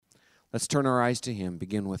Let's turn our eyes to Him.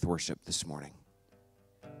 Begin with worship this morning.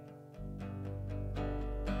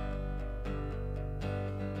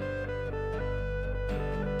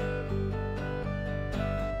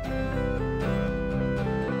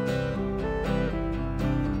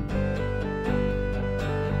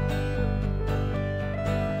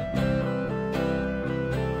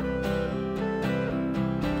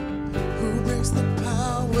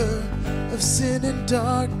 Sin and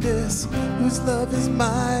darkness, whose love is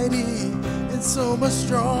mighty and so much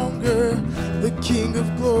stronger. The King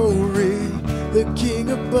of glory, the King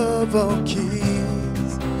above all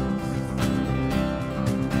kings,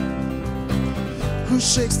 who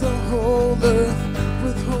shakes the whole earth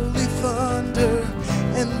with holy thunder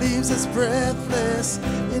and leaves us breathless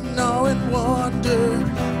in awe and wonder.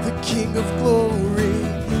 The King of glory,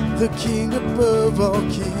 the King above all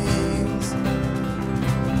kings.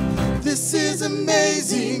 This is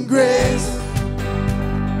amazing grace.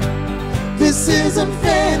 This is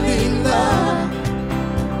unfailing love,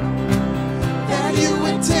 that you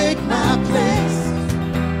would take my place,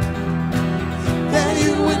 that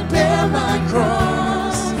you would bear my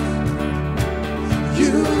cross.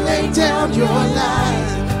 You laid down your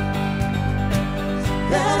life,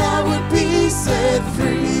 that I would be set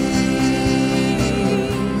free.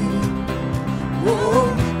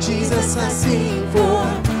 Oh, Jesus, I sing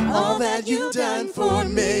for all that you've done for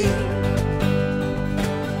me.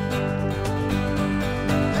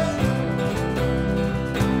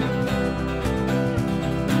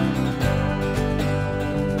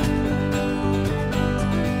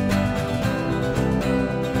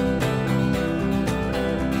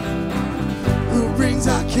 Who brings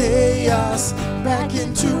our chaos back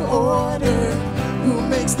into order, who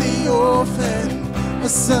makes the orphan a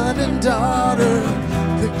son and daughter.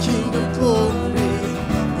 The King of glory,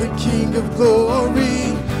 the King of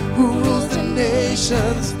glory, who rules the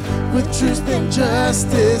nations with truth and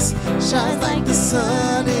justice, shines like the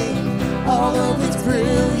sun in all of its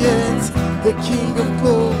brilliance. The King of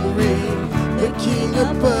glory, the King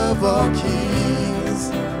above all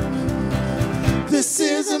kings. This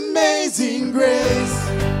is amazing grace.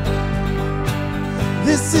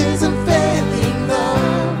 This is unfailing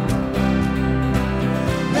love,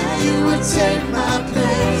 that you would take my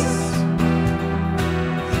place,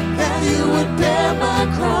 you would bear my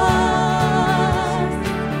cross.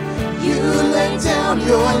 You laid down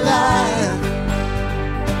your life,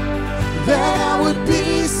 that I would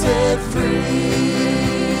be set free.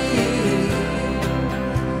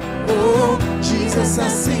 Oh, Jesus, I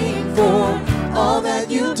sing for all that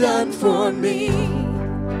you've done for me.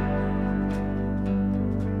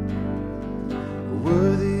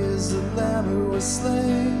 Worthy is the Lamb who was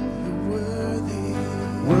slain.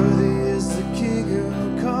 Worthy is the King who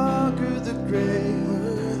conquered the grave.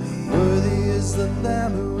 Worthy is the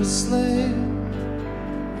Lamb who was slain.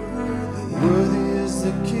 Worthy is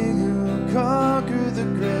the King who conquered the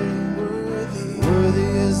grave. Worthy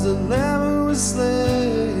is the Lamb who was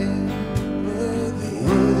slain.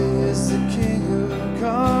 Worthy is the King who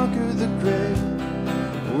conquered the grave.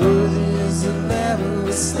 Worthy is the Lamb who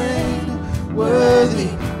was slain.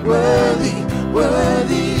 Worthy, worthy,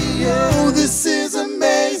 worthy. Oh, this is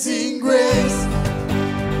amazing grace.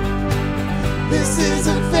 This is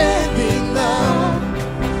unfailing love,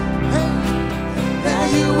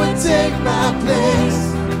 that you would take my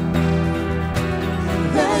place,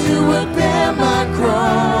 that you would bear my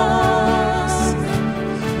cross.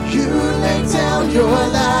 You laid down your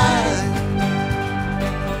life,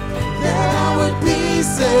 that I would be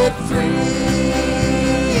set free.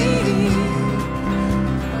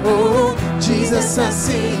 Oh, Jesus, I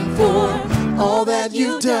sing for all that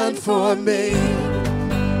you've done for me.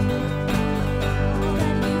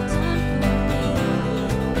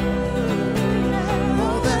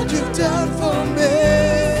 All that you've done for me.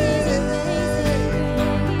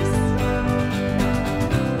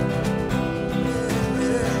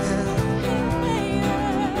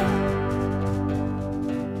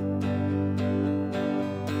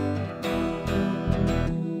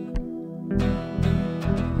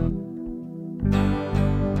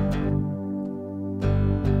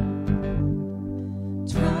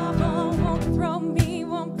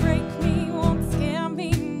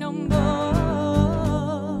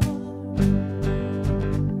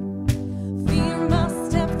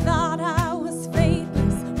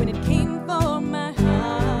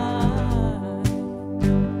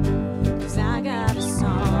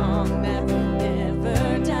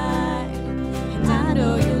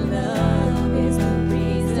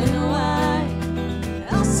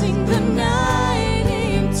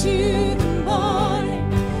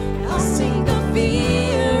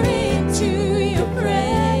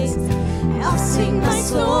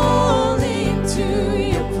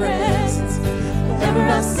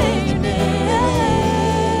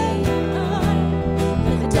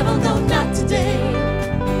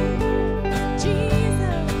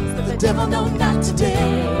 devil, no, not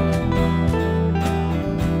today.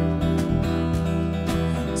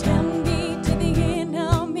 Tell me, did the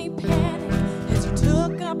enemy panic as you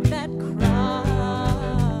took up that cross?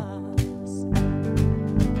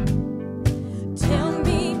 Tell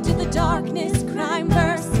me, did the darkness cry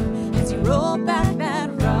mercy as you rolled back that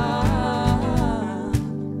rock?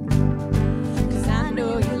 'Cause I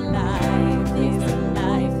know your life is a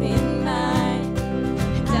life in mine,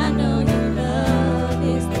 and I know your love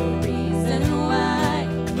is the reason why.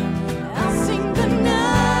 I'll sing the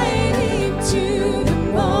night into the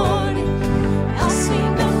morning. I'll sing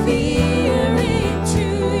the fear into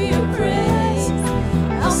your praise.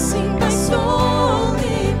 I'll sing my soul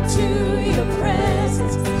into your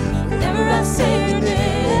presence. Whenever I say your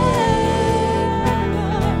name,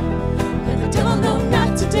 let the devil know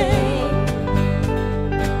not today.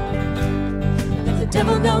 Let the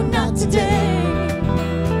devil know not today.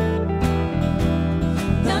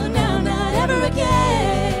 No, no, not ever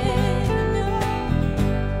again. No.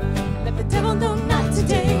 Let the devil know not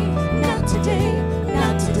today, not today,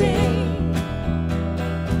 not today.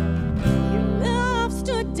 Your love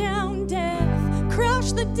stood down death,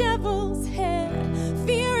 crushed the devil's head.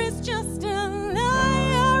 Fear is just a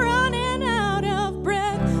liar running out of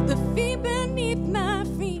breath. The feet beneath my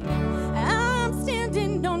feet, I'm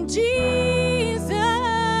standing on Jesus'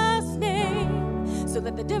 name. So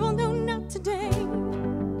let the devil know not today.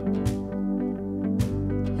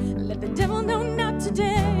 Let the devil know not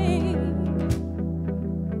today.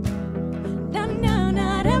 No, no,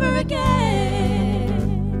 not ever again.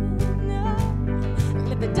 No.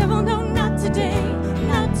 Let the devil know not today,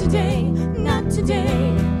 not today, not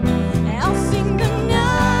today. I'll sing the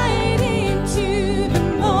night into the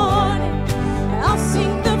morning. I'll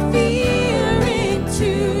sing the fear into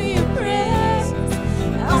your presence.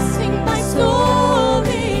 I'll sing my soul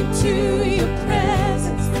into your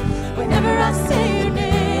presence. Whenever I say your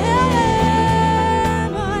name,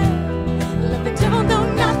 let the devil know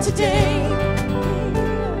not today.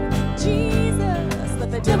 Jesus, let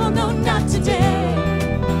the devil know not today.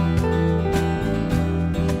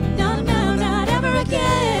 No, no, not ever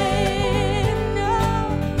again. No.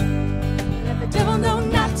 Let the devil know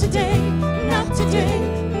not today, not today,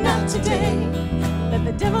 not today. Let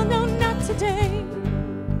the devil know not today.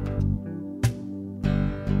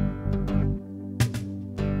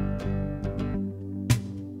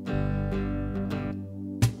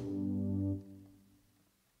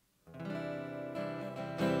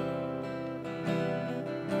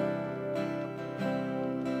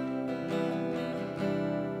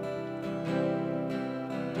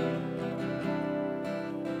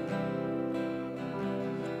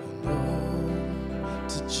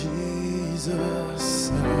 To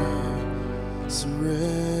Jesus I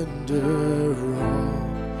surrender all.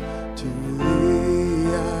 To Thee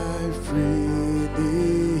I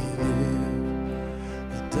freely give,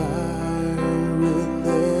 and I will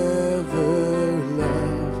never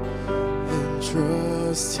love and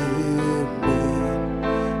trust Him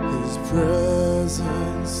in His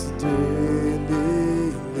presence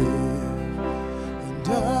daily live, and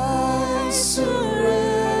I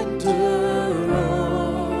surrender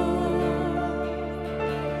all,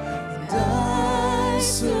 and I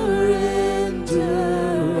surrender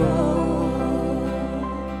all,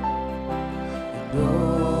 and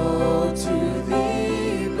all to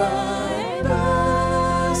Thee, my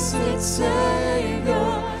blessed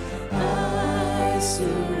Savior, I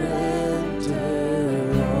surrender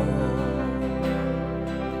all.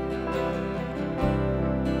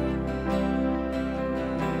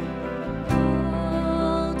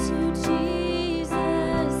 All to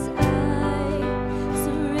Jesus I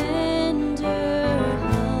surrender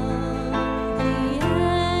humbly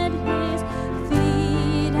at His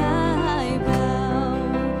feet I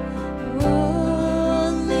bow.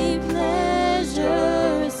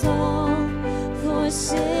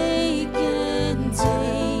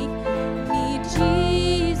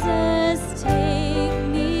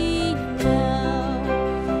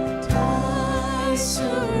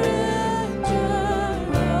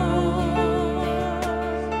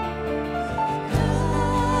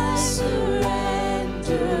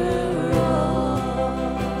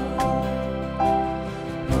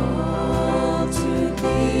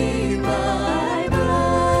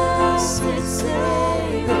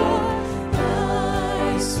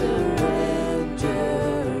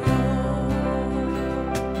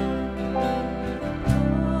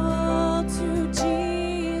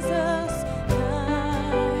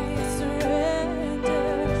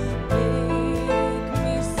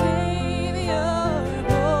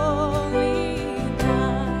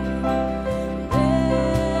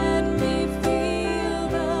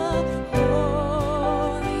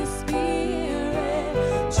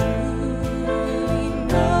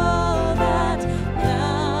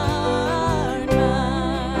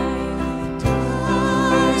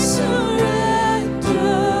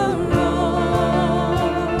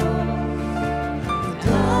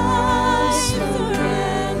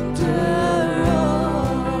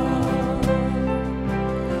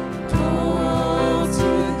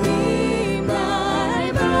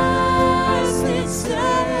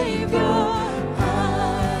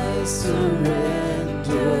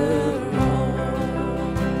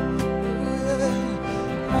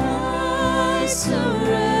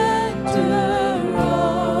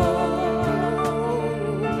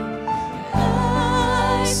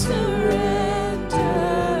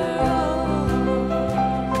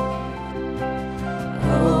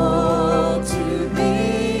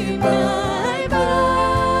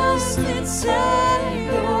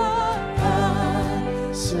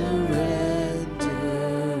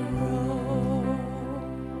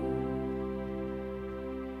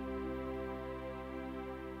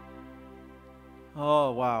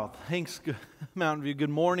 Wow. Thanks, Mountain View.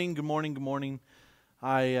 Good morning, good morning, good morning.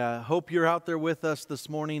 I hope you're out there with us this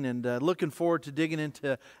morning and looking forward to digging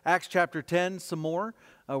into Acts chapter 10 some more.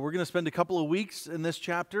 We're going to spend a couple of weeks in this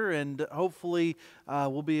chapter, and hopefully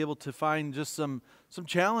we'll be able to find just some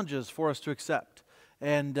challenges for us to accept.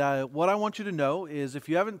 And what I want you to know is if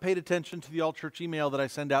you haven't paid attention to the All Church email that I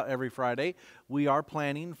send out every Friday, we are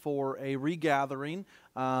planning for a regathering,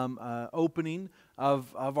 opening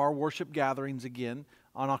of our worship gatherings again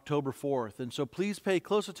on October 4th. And so please pay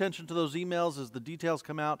close attention to those emails as the details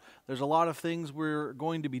come out. There's a lot of things we're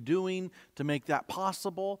going to be doing to make that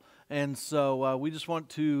possible. And so we just want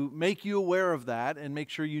to make you aware of that and make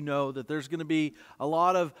sure you know that there's going to be a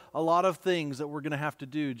lot of things that we're going to have to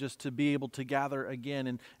do just to be able to gather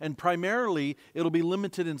again. And primarily, it'll be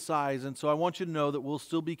limited in size. And so I want you to know that we'll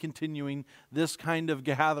still be continuing this kind of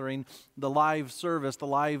gathering, the live service, the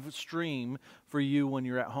live stream for you when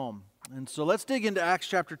you're at home. And so let's dig into Acts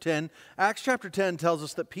chapter 10. Acts chapter 10 tells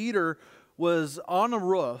us that Peter was on a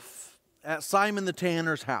roof at Simon the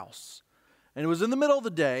tanner's house. And it was in the middle of the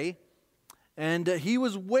day, and he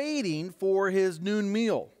was waiting for his noon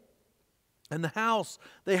meal. In the house,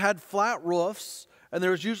 they had flat roofs, and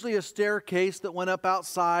there was usually a staircase that went up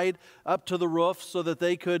outside, up to the roof, so that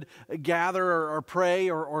they could gather or pray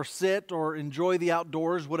or sit or enjoy the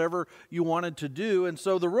outdoors, whatever you wanted to do. And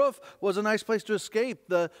so the roof was a nice place to escape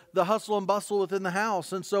the hustle and bustle within the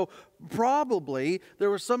house. And so probably there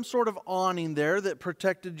was some sort of awning there that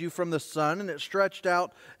protected you from the sun, and it stretched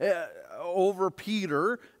out over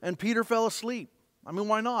Peter, and Peter fell asleep. I mean,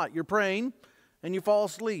 why not? You're praying, and you fall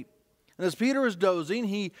asleep. And as Peter was dozing,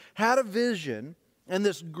 he had a vision. And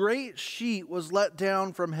this great sheet was let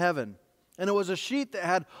down from heaven. And it was a sheet that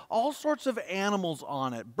had all sorts of animals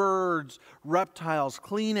on it. Birds, reptiles,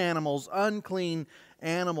 clean animals, unclean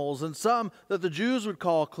animals. And some that the Jews would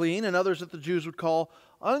call clean and others that the Jews would call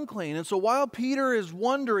unclean. And so while Peter is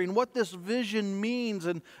wondering what this vision means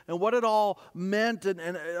and what it all meant, and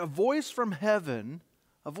a voice from heaven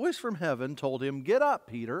told him, "Get up,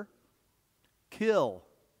 Peter. Kill.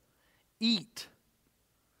 Eat."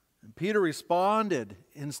 And Peter responded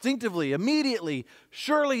instinctively, immediately,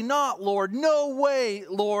 "Surely not, Lord. No way,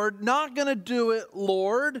 Lord. Not going to do it,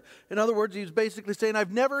 Lord." In other words, he's basically saying,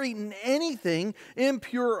 I've never eaten anything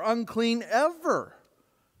impure or unclean ever.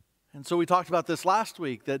 And so we talked about this last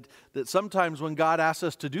week, that sometimes when God asks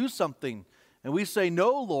us to do something, and we say,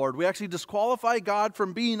 "No, Lord," we actually disqualify God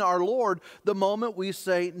from being our Lord the moment we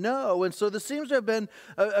say no. And so this seems to have been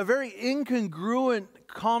a very incongruent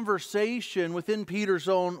conversation within Peter's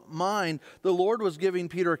own mind. The Lord was giving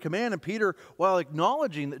Peter a command, and Peter, while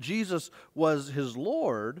acknowledging that Jesus was his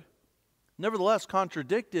Lord, nevertheless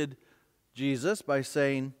contradicted Jesus by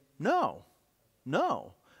saying, "No,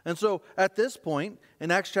 no." And so at this point,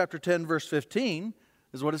 in Acts chapter 10, verse 15,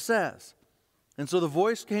 is what it says. And so the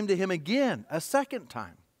voice came to him again, a second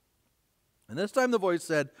time. And this time the voice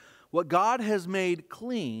said, "What God has made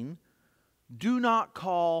clean, do not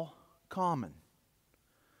call common."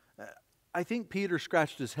 I think Peter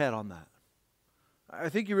scratched his head on that. I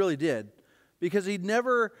think he really did. Because he'd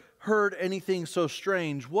never heard anything so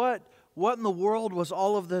strange. What in the world was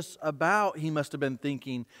all of this about, he must have been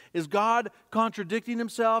thinking? Is God contradicting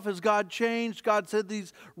himself? Has God changed? God said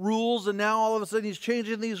these rules, and now all of a sudden he's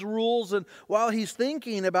changing these rules. And while he's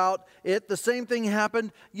thinking about it, the same thing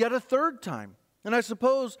happened yet a third time. And I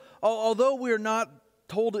suppose, although we are not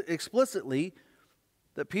told explicitly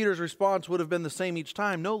that Peter's response would have been the same each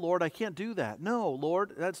time, "No, Lord, I can't do that. No,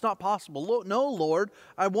 Lord, that's not possible. No, Lord,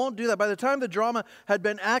 I won't do that." By the time the drama had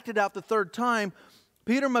been acted out the third time,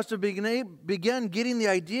 Peter must have begun getting the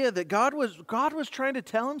idea that God was trying to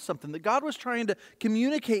tell him something, that God was trying to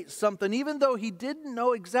communicate something, even though he didn't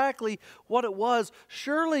know exactly what it was.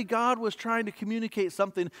 Surely God was trying to communicate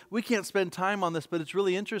something. We can't spend time on this, but it's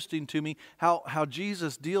really interesting to me how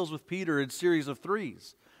Jesus deals with Peter in series of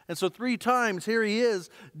threes. And so 3 times here he is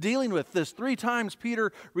dealing with this. 3 times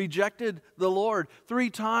Peter rejected the Lord. 3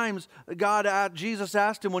 times Jesus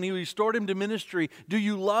asked him when he restored him to ministry, "Do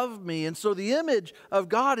you love me?" And so the image of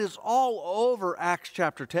God is all over Acts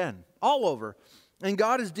chapter 10. All over. And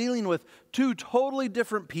God is dealing with 2 totally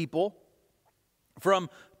different people from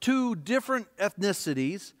 2 different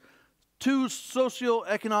ethnicities, 2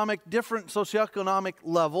 different socioeconomic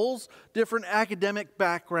levels, different academic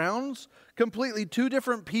backgrounds, completely 2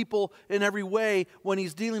 different people in every way when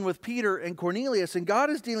he's dealing with Peter and Cornelius. And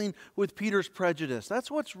God is dealing with Peter's prejudice.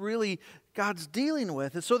 That's what's really God's dealing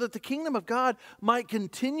with. And so that the kingdom of God might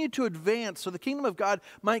continue to advance, so the kingdom of God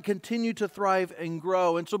might continue to thrive and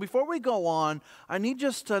grow. And so before we go on, I need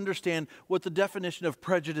just to understand what the definition of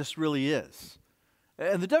prejudice really is.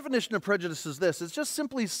 And the definition of prejudice is this. It's just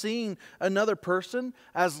simply seeing another person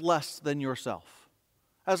as less than yourself.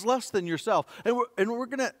 As less than yourself. And we're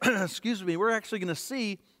going to, excuse me, we're actually going to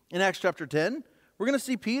see in Acts chapter 10, we're going to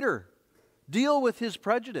see Peter deal with his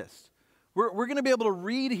prejudice. We're going to be able to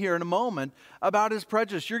read here in a moment about his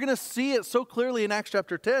prejudice. You're going to see it so clearly in Acts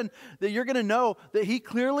chapter 10 that you're going to know that he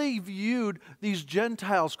clearly viewed these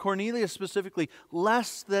Gentiles, Cornelius specifically,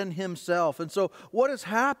 less than himself. And so what is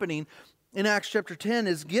happening in Acts chapter 10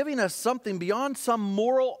 is giving us something beyond some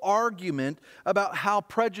moral argument about how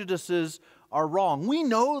prejudices are wrong. We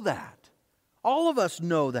know that. All of us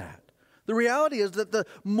know that. The reality is that the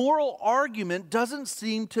moral argument doesn't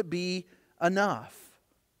seem to be enough.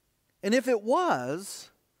 And if it was,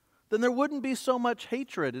 then there wouldn't be so much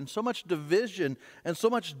hatred and so much division and so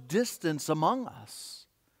much distance among us.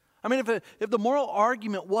 I mean, if the moral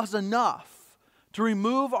argument was enough to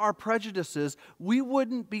remove our prejudices, we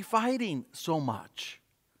wouldn't be fighting so much.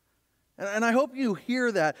 And I hope you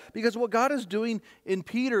hear that, because what God is doing in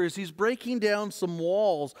Peter is he's breaking down some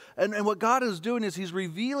walls. And what God is doing is he's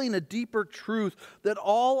revealing a deeper truth that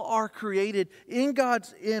all are created in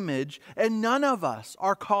God's image, and none of us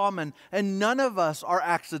are common, and none of us are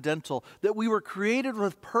accidental. That we were created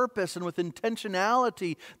with purpose and with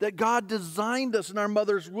intentionality, that God designed us in our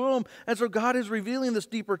mother's womb. And so God is revealing this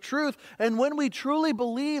deeper truth. And when we truly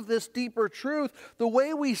believe this deeper truth, the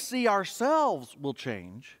way we see ourselves will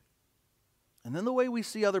change. And then the way we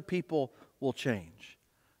see other people will change.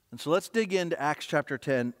 And so let's dig into Acts chapter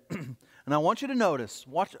 10. And I want you to notice,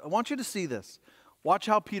 I want you to see this. Watch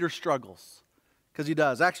how Peter struggles, because he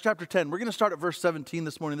does. Acts chapter 10, we're going to start at verse 17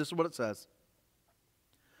 this morning. This is what it says.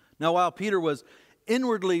 Now, while Peter was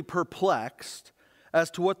inwardly perplexed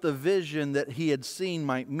as to what the vision that he had seen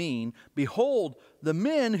might mean, behold, the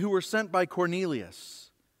men who were sent by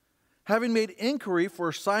Cornelius, having made inquiry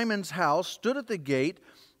for Simon's house, stood at the gate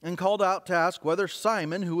and called out to ask whether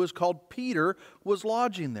Simon, who was called Peter, was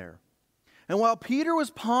lodging there. And while Peter was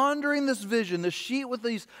pondering this vision, the sheet with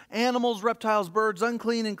these animals, reptiles, birds,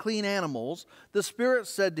 unclean and clean animals, the Spirit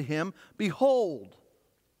said to him, behold,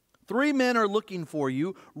 3 men are looking for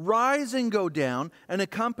you. Rise and go down and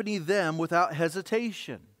accompany them without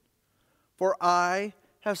hesitation, for I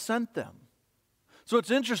have sent them. So it's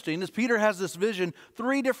interesting, as Peter has this vision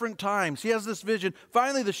 3 different times. He has this vision.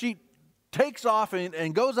 Finally, the sheet takes off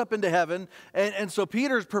and goes up into heaven. And so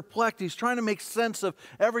Peter's perplexed. He's trying to make sense of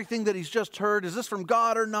everything that he's just heard. Is this from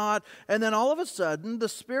God or not? And then all of a sudden, the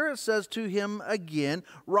Spirit says to him again,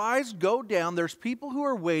 rise, go down. There's people who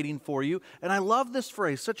are waiting for you. And I love this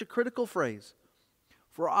phrase, such a critical phrase.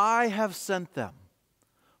 For I have sent them.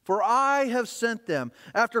 For I have sent them.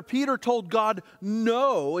 After Peter told God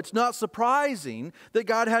no, it's not surprising that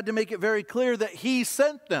God had to make it very clear that he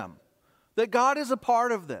sent them. That God is a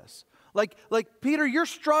part of this. Like, Peter, you're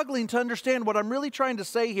struggling to understand what I'm really trying to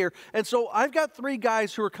say here. And so I've got 3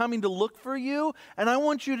 guys who are coming to look for you, and I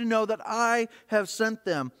want you to know that I have sent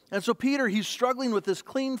them. And so Peter, he's struggling with this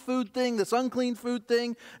clean food thing, this unclean food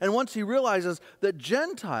thing. And once he realizes that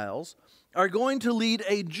Gentiles are going to lead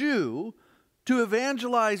a Jew to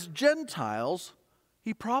evangelize Gentiles,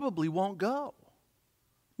 he probably won't go.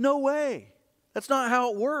 No way. That's not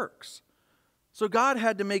how it works. So God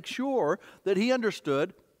had to make sure that he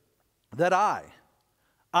understood that I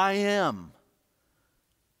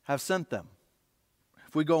have sent them.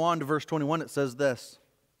 If we go on to verse 21, it says this.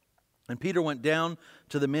 And Peter went down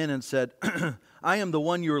to the men and said, I am the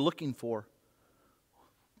one you are looking for.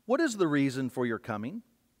 What is the reason for your coming?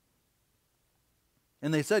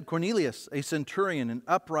 And they said, Cornelius, a centurion, an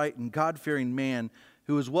upright and God-fearing man,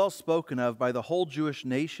 who is well spoken of by the whole Jewish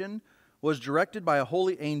nation, was directed by a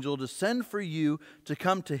holy angel to send for you to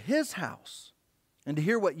come to his house and to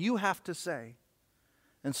hear what you have to say.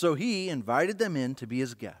 And so he invited them in to be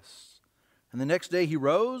his guests. And the next day he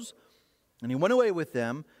rose, and he went away with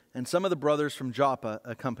them, and some of the brothers from Joppa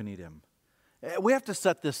accompanied him. We have to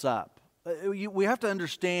set this up. We have to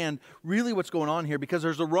understand really what's going on here, because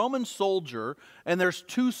there's a Roman soldier and there's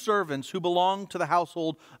 2 servants who belong to the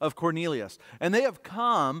household of Cornelius. And they have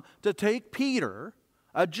come to take Peter,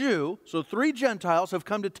 a Jew, so 3 Gentiles have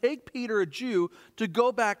come to take Peter, a Jew, to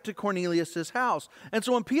go back to Cornelius' house. And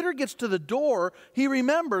so when Peter gets to the door, he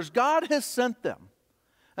remembers God has sent them.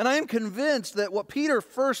 And I am convinced that what Peter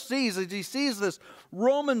first sees is he sees this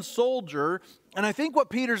Roman soldier, and I think what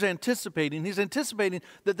Peter's anticipating, he's anticipating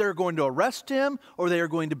that they're going to arrest him, or they are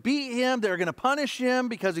going to beat him, they're going to punish him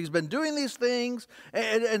because he's been doing these things.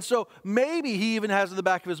 And so maybe he even has in the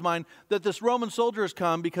back of his mind that this Roman soldier has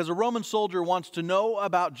come because a Roman soldier wants to know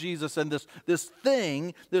about Jesus and this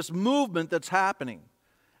thing, this movement that's happening.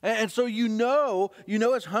 And so you know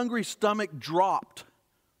his hungry stomach dropped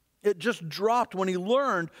It just dropped when he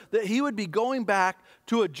learned that he would be going back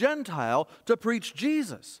to a Gentile to preach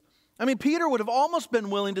Jesus. I mean, Peter would have almost been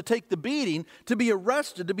willing to take the beating, to be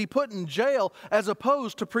arrested, to be put in jail, as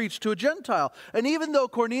opposed to preach to a Gentile. And even though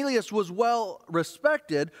Cornelius was well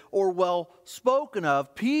respected or well spoken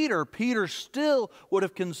of, Peter still would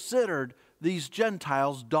have considered these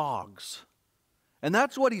Gentiles dogs. And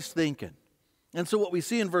that's what he's thinking. And so what we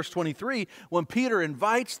see in verse 23, when Peter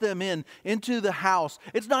invites them into the house,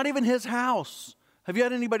 it's not even his house. Have you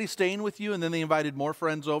had anybody staying with you and then they invited more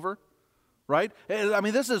friends over? Right? I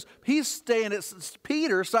mean, he's staying at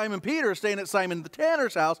Simon Peter, staying at Simon the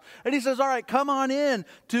tanner's house, and he says, all right, come on in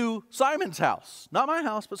to Simon's house. Not my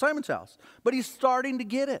house, but Simon's house. But he's starting to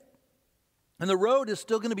get it. And the road is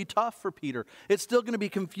still going to be tough for Peter. It's still going to be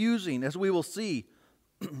confusing, as we will see.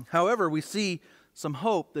 However, we see some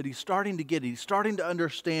hope that he's starting to get it. He's starting to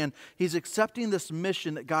understand. He's accepting this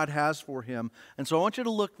mission that God has for him. And so I want you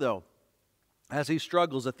to look, though, as he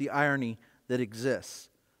struggles at the irony that exists.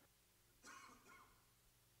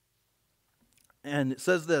 And it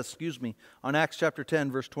says this, on Acts chapter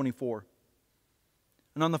 10, verse 24.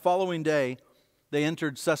 And on the following day, they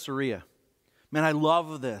entered Caesarea. Man, I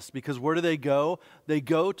love this because where do they go? They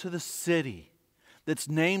go to the city that's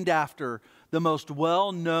named after the most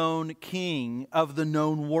well-known king of the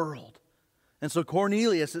known world. And so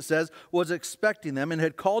Cornelius, it says, was expecting them and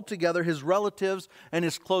had called together his relatives and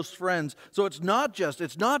his close friends. So it's not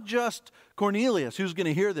just Cornelius who's going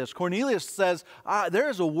to hear this. Cornelius says,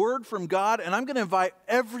 there is a word from God, and I'm going to invite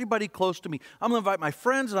everybody close to me. I'm going to invite my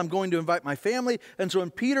friends, and I'm going to invite my family. And so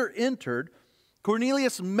when Peter entered,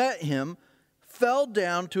 Cornelius met him, fell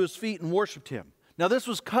down to his feet, and worshiped him. Now, this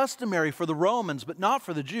was customary for the Romans, but not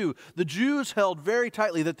for the Jew. The Jews held very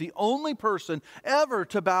tightly that the only person ever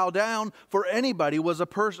to bow down for anybody was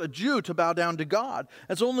a Jew to bow down to God.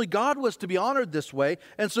 And so only God was to be honored this way.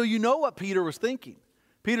 And so you know what Peter was thinking.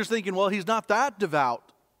 Peter's thinking, well, he's not that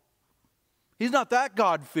devout. He's not that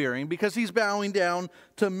God-fearing because he's bowing down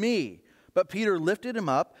to me. But Peter lifted him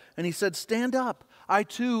up and he said, stand up. I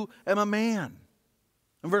too am a man.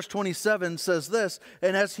 And verse 27 says this,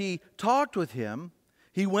 and as he talked with him,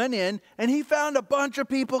 he went in and he found a bunch of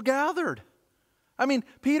people gathered. I mean,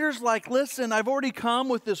 Peter's like, listen, I've already come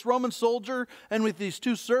with this Roman soldier and with these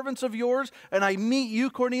two servants of yours, and I meet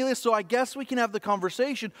you, Cornelius, so I guess we can have the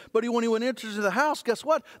conversation. But when he went into the house, guess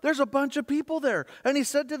what? There's a bunch of people there. And he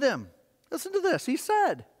said to them, listen to this, he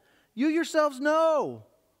said, you yourselves know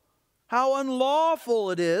how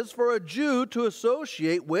unlawful it is for a Jew to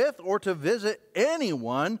associate with or to visit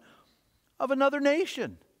anyone of another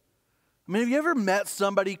nation. I mean, have you ever met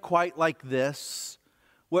somebody quite like this,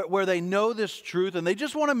 where they know this truth and they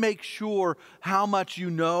just want to make sure how much you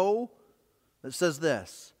know? It says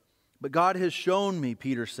this, but God has shown me,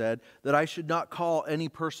 Peter said, that I should not call any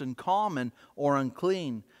person common or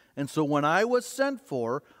unclean. And so when I was sent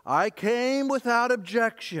for, I came without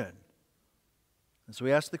objection. And so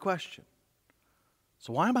he asked the question,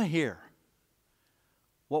 so why am I here?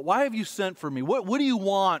 Why have you sent for me? What do you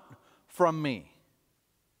want from me?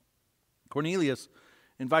 Cornelius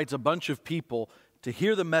invites a bunch of people to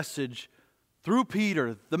hear the message through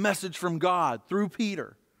Peter, the message from God through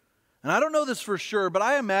Peter. And I don't know this for sure, but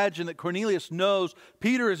I imagine that Cornelius knows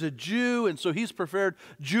Peter is a Jew, and so he's prepared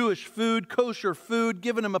Jewish food, kosher food,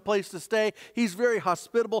 given him a place to stay. He's very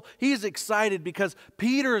hospitable. He's excited because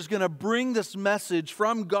Peter is going to bring this message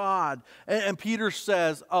from God. And Peter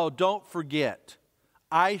says, oh, don't forget,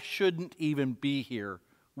 I shouldn't even be here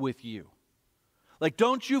with you. Like,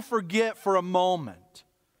 don't you forget for a moment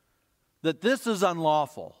that this is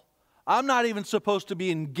unlawful. I'm not even supposed to be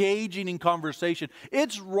engaging in conversation.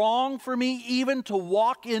 It's wrong for me even to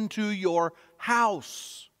walk into your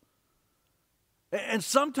house. And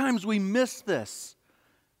sometimes we miss this.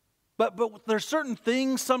 But there's certain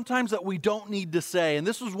things sometimes that we don't need to say. And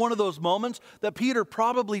this was one of those moments that Peter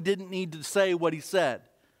probably didn't need to say what he said.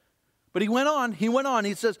 But he went on,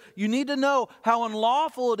 he says, you need to know how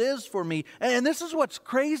unlawful it is for me. And this is what's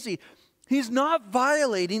crazy. He's not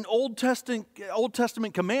violating Old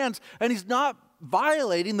Testament commands, and he's not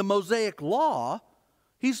violating the Mosaic law.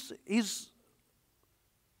 He's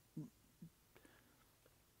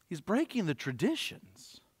breaking the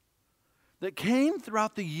traditions that came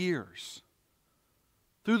throughout the years,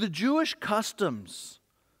 through the Jewish customs,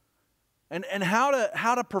 and how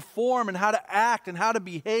to perform and how to act and how to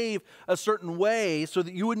behave a certain way so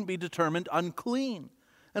that you wouldn't be determined unclean.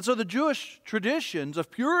 And so the Jewish traditions of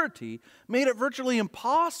purity made it virtually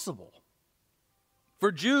impossible for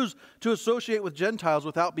Jews to associate with Gentiles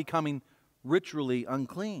without becoming ritually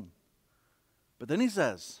unclean. But then he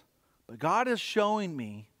says, but God is showing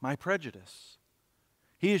me my prejudice.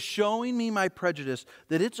 He is showing me my prejudice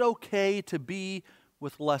that it's okay to be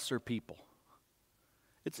with lesser people.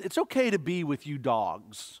 It's okay to be with you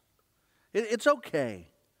dogs. It's okay.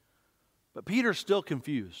 But Peter's still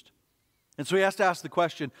confused. And so he has to ask the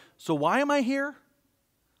question, so why am I here?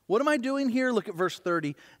 What am I doing here? Look at verse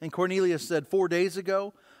 30. And Cornelius said, 4 days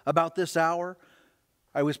ago, about this hour,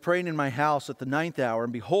 I was praying in my house at the 9th hour,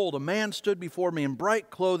 and behold, a man stood before me in bright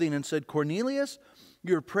clothing and said, Cornelius,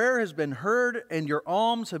 your prayer has been heard, and your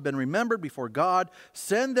alms have been remembered before God.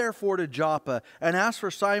 Send therefore to Joppa, and ask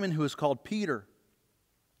for Simon, who is called Peter.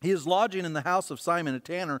 He is lodging in the house of Simon, a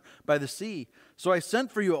tanner, by the sea. So I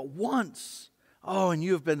sent for you at once. Oh, and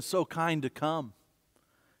you have been so kind to come.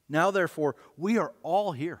 Now, therefore, we are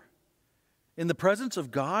all here in the presence of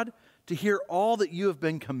God to hear all that you have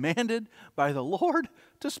been commanded by the Lord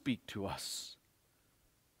to speak to us.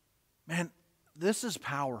 Man, this is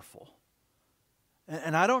powerful.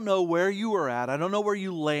 And I don't know where you are at. I don't know where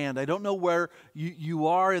you land. I don't know where you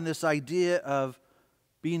are in this idea of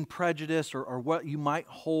being prejudiced or what you might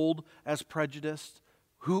hold as prejudiced.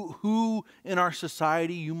 Who in our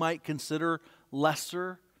society you might consider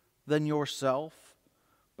lesser than yourself.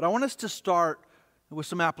 But I want us to start with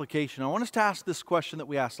some application. I want us to ask this question that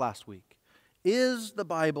we asked last week. Is the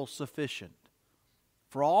Bible sufficient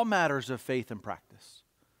for all matters of faith and practice?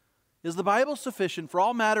 Is the Bible sufficient for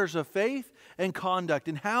all matters of faith and conduct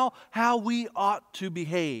and how we ought to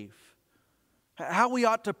behave? How we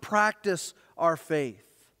ought to practice our faith?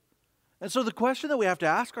 And so the question that we have to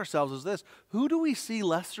ask ourselves is this: who do we see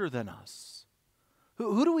lesser than us?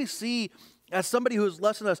 Who do we see as somebody who is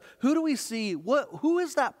less than us? Who do we see? Who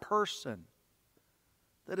is that person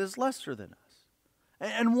that is lesser than us?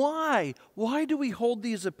 And why? Why do we hold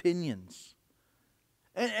these opinions?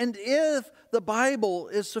 And if the Bible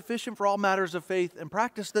is sufficient for all matters of faith and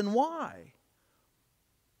practice, then why?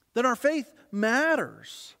 Then our faith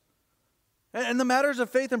matters. And the matters of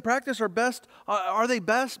faith and practice are they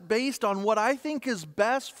best based on what I think is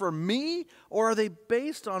best for me, or are they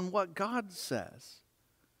based on what God says?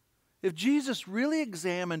 If Jesus really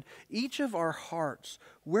examined each of our hearts,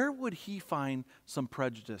 where would he find some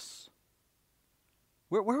prejudice?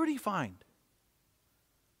 Where would he find?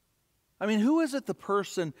 I mean, who is it the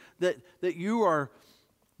person that you are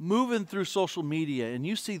moving through social media and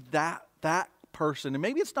you see that person, and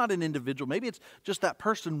maybe it's not an individual, maybe it's just that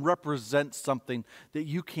person represents something that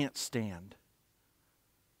you can't stand.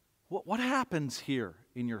 What happens here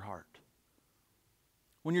in your heart?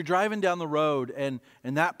 When you're driving down the road and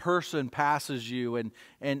that person passes you and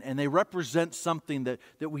they represent something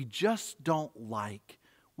that we just don't like,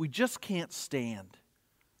 we just can't stand.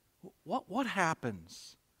 What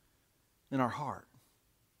happens in our heart?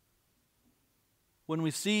 When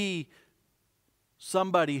we see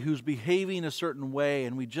somebody who's behaving a certain way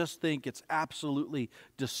and we just think it's absolutely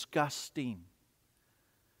disgusting,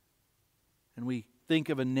 and we think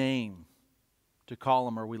of a name to call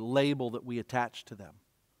them, or we label that we attach to them,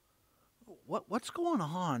 what's going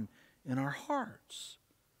on in our hearts?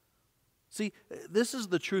 See, this is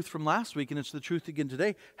the truth from last week, and it's the truth again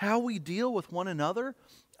today. How we deal with one another,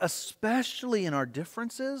 especially in our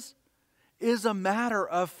differences, is a matter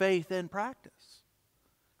of faith and practice.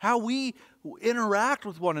 How we interact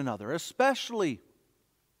with one another, especially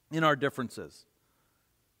in our differences,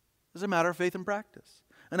 is a matter of faith and practice.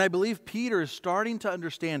 And I believe Peter is starting to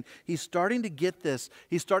understand. He's starting to get this.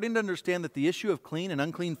 He's starting to understand that the issue of clean and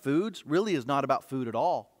unclean foods really is not about food at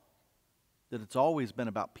all. That it's always been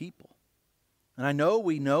about people. And I know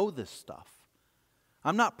we know this stuff.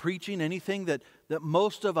 I'm not preaching anything that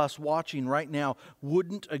most of us watching right now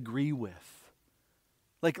wouldn't agree with.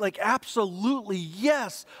 Like absolutely,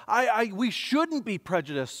 yes, we shouldn't be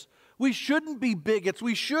prejudiced. We shouldn't be bigots.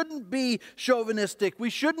 We shouldn't be chauvinistic. We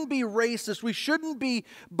shouldn't be racist. We shouldn't be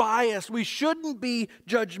biased. We shouldn't be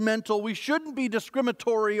judgmental. We shouldn't be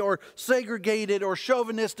discriminatory or segregated or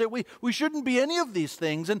chauvinistic. We shouldn't be any of these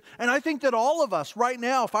things. And I think that all of us right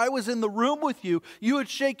now, if I was in the room with you, you would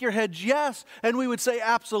shake your heads yes, and we would say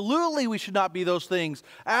absolutely we should not be those things.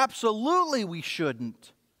 Absolutely we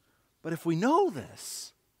shouldn't. But if we know this,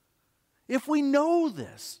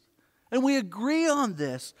 and we agree on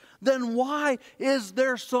this, then why is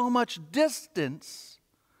there so much distance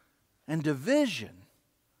and division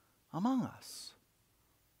among us?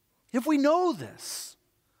 If we know this,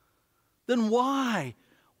 then why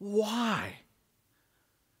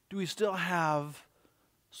do we still have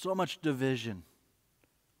so much division,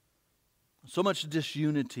 so much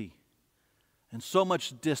disunity, and so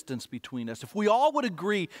much distance between us? If we all would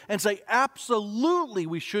agree and say, absolutely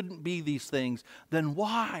we shouldn't be these things, then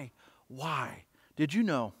why? Did you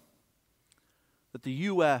know that the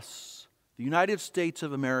U.S., the The United States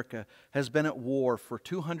of America has been at war for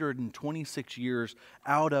 226 years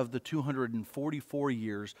out of the 244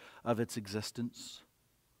 years of its existence.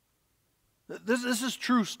 This is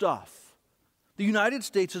true stuff. The United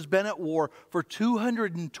States has been at war for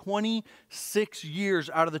 226 years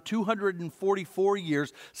out of the 244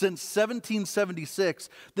 years since 1776.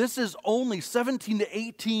 This is only 17 to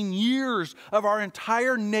 18 years of our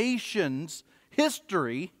entire nation's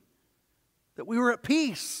history that we were at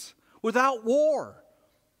peace, without war.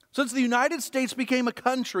 Since the United States became a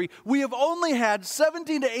country, we have only had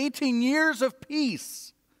 17 to 18 years of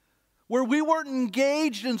peace, where we weren't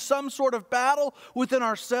engaged in some sort of battle within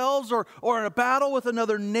ourselves or in a battle with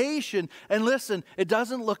another nation. And listen, it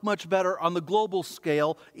doesn't look much better on the global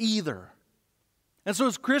scale either. And so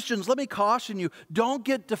as Christians, let me caution you, don't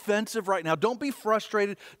get defensive right now. Don't be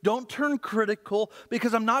frustrated. Don't turn critical,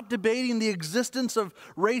 because I'm not debating the existence of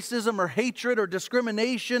racism or hatred or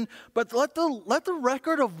discrimination, but let the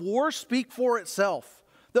record of war speak for itself.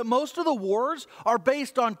 That most of the wars are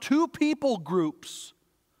based on two people groups,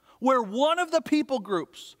 where one of the people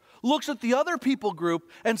groups looks at the other people group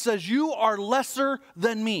and says, you are lesser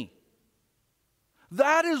than me.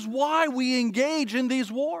 That is why we engage in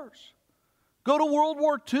these wars. Go to World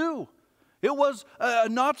War II. It was a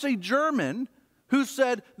Nazi German who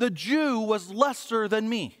said the Jew was lesser than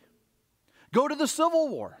me. Go to the Civil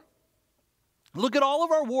War. Look at all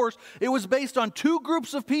of our wars. It was based on two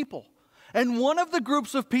groups of people. And one of the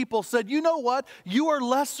groups of people said, you know what? You are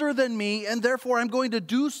lesser than me, and therefore I'm going to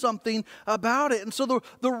do something about it. And so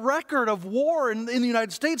the record of war in the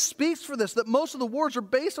United States speaks for this, that most of the wars are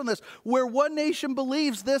based on this, where one nation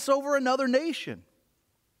believes this over another nation.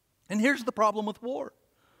 And here's the problem with war.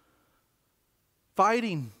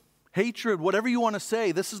 Fighting, hatred, whatever you want to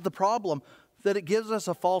say, this is the problem, that it gives us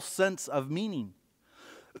a false sense of meaning.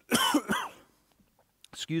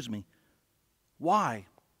 Excuse me. Why?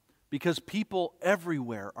 Because people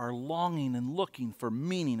everywhere are longing and looking for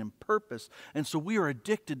meaning and purpose. And so we are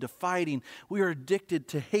addicted to fighting. We are addicted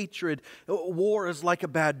to hatred. War is like a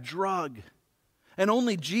bad drug. And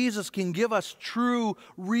only Jesus can give us true,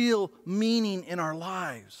 real meaning in our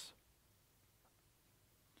lives.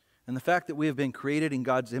 And the fact that we have been created in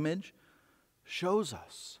God's image shows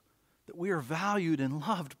us that we are valued and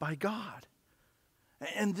loved by God.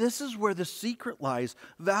 And this is where the secret lies.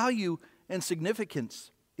 Value and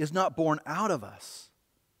significance is not born out of us.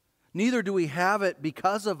 Neither do we have it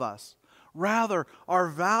because of us. Rather, our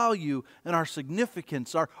value and our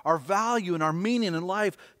significance, our value and our meaning in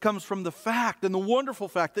life comes from the fact and the wonderful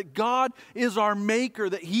fact that God is our maker,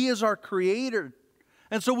 that He is our creator.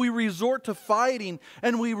 And so we resort to fighting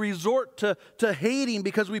and we resort to hating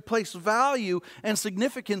because we place value and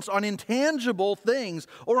significance on intangible things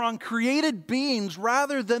or on created beings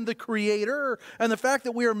rather than the Creator. And the fact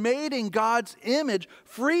that we are made in God's image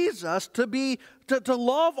frees us to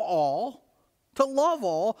love all,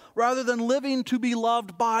 rather than living to be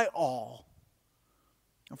loved by all.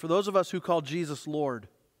 And for those of us who call Jesus Lord,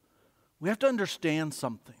 we have to understand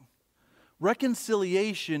something.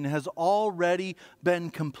 Reconciliation has already been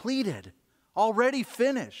completed, already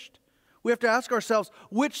finished. We have to ask ourselves,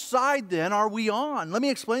 which side then are we on? Let me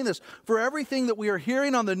explain this. For everything that we are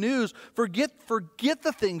hearing on the news, forget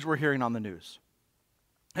the things we're hearing on the news.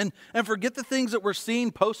 And forget the things that we're seeing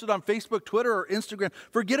posted on Facebook, Twitter, or Instagram.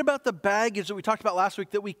 Forget about the baggage that we talked about last week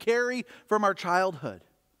that we carry from our childhood.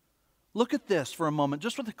 Look at this for a moment,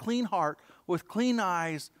 just with a clean heart, with clean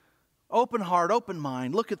eyes, open heart, open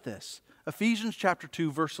mind. Look at this. Ephesians chapter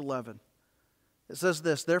 2, verse 11. It says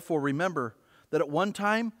this, therefore remember that at one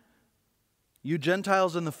time you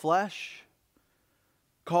Gentiles in the flesh,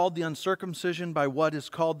 called the uncircumcision by what is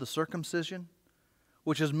called the circumcision,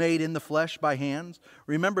 which is made in the flesh by hands.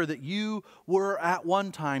 Remember that you were at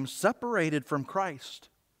one time separated from Christ,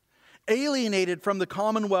 alienated from the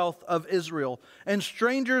commonwealth of Israel, and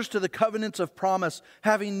strangers to the covenants of promise,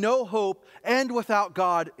 having no hope and without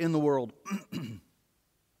God in the world.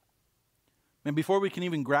 And before we can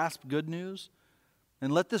even grasp good news,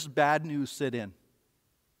 and let this bad news sit in.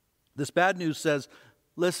 This bad news says,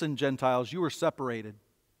 listen, Gentiles, you were separated.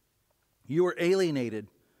 You were alienated.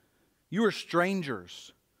 You were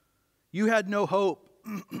strangers. You had no hope.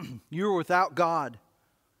 You were without God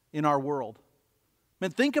in our world.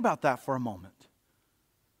 Man, think about that for a moment.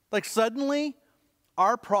 Like suddenly,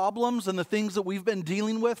 our problems and the things that we've been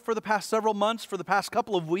dealing with for the past several months, for the past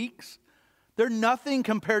couple of weeks, they're nothing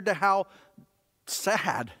compared to how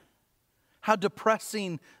sad, how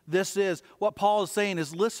depressing this is. What Paul is saying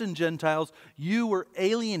is, listen, Gentiles, you were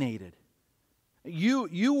alienated.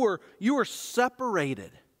 You were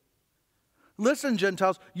separated. Listen,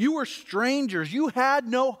 Gentiles, you were strangers. You had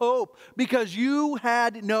no hope because you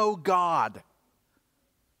had no God.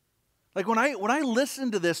 Like when I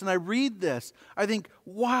listen to this and I read this, I think,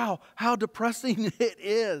 wow, how depressing it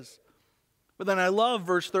is. But then I love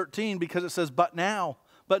verse 13 because it says, but now.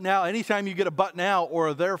 But now, anytime you get a but now or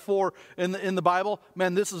a therefore in the Bible,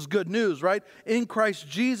 man, this is good news, right? In Christ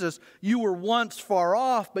Jesus, you were once far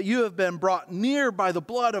off, but you have been brought near by the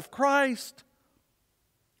blood of Christ.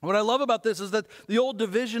 What I love about this is that the old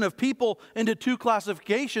division of people into two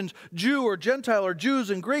classifications, Jew or Gentile or Jews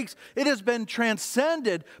and Greeks, it has been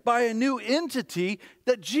transcended by a new entity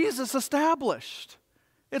that Jesus established.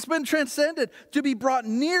 It's been transcended. To be brought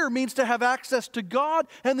near means to have access to God,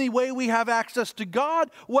 and the way we have access to God,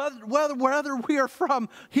 whether we are from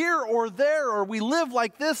here or there, or we live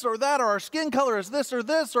like this or that, or our skin color is this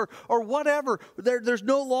or whatever, there's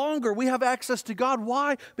no longer. We have access to God.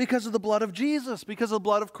 Why? Because of the blood of Jesus, because of the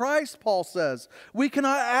blood of Christ, Paul says. We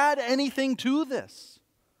cannot add anything to this.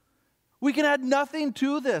 We can add nothing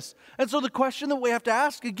to this. And so the question that we have to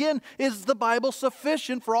ask again, is the Bible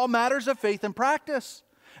sufficient for all matters of faith and practice?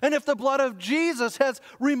 And if the blood of Jesus has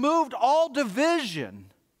removed all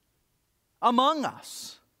division among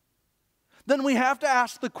us, then we have to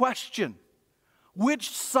ask the question, which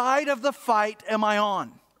side of the fight am I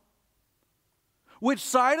on? Which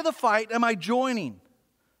side of the fight am I joining?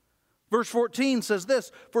 Verse 14 says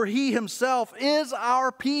this, for he himself is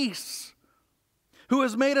our peace, who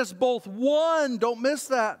has made us both one. Don't miss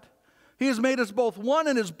that. He has made us both one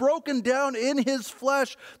and has broken down in his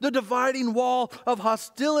flesh the dividing wall of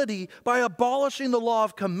hostility by abolishing the law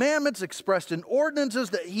of commandments expressed in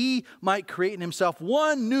ordinances, that he might create in himself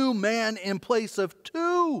one new man in place of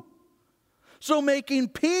two. So making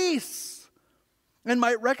peace, and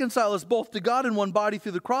might reconcile us both to God in one body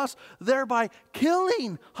through the cross, thereby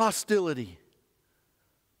killing hostility.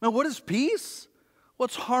 Now, what is peace? Well,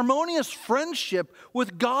 it's harmonious friendship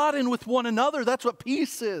with God and with one another. That's what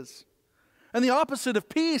peace is. And the opposite of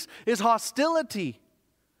peace is hostility.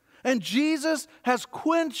 And Jesus has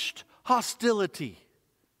quenched hostility.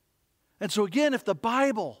 And so again, if the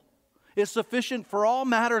Bible is sufficient for all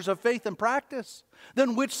matters of faith and practice,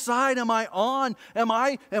 then which side am I on? Am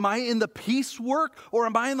I in the peace work, or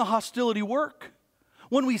am I in the hostility work?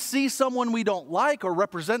 When we see someone we don't like or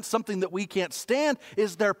represent something that we can't stand,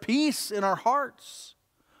 is there peace in our hearts?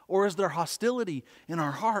 Or is there hostility in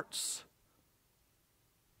our hearts?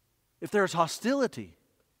 If there's hostility,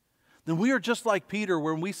 then we are just like Peter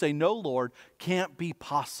when we say, no, Lord, can't be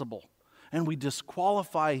possible. And we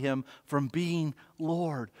disqualify him from being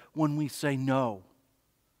Lord when we say no.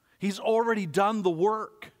 He's already done the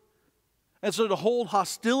work. And so to hold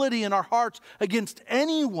hostility in our hearts against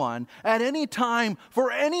anyone at any time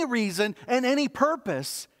for any reason and any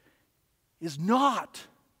purpose is not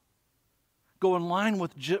go in line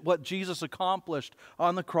with what Jesus accomplished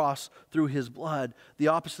on the cross through his blood. The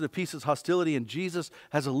opposite of peace is hostility, and Jesus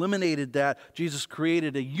has eliminated that. Jesus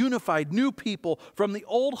created a unified new people from the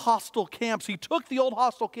old hostile camps. He took the old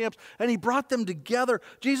hostile camps and he brought them together.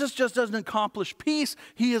 Jesus just doesn't accomplish peace.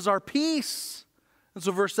 He is our peace. And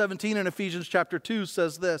so verse 17 in Ephesians chapter 2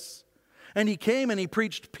 says this, and he came and he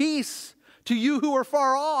preached peace to you who are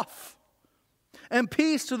far off, and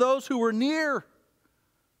peace to those who were near.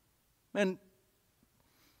 And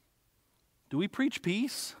do we preach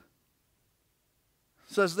peace?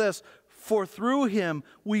 It says this, for through him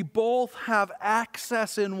we both have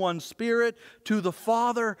access in one spirit to the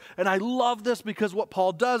Father. And I love this because what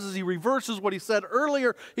Paul does is he reverses what he said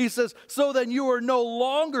earlier. He says, so then you are no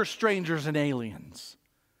longer strangers and aliens,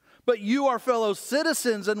 but you are fellow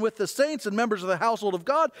citizens and with the saints and members of the household of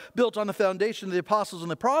God, built on the foundation of the apostles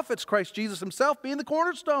and the prophets, Christ Jesus himself being the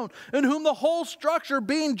cornerstone, in whom the whole structure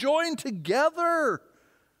being joined together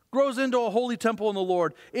grows into a holy temple in the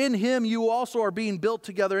Lord. In him you also are being built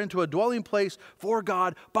together into a dwelling place for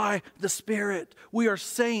God by the Spirit. We are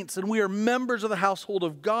saints and we are members of the household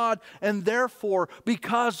of God, and therefore,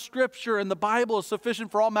 because Scripture and the Bible is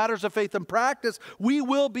sufficient for all matters of faith and practice, we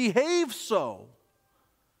will behave so.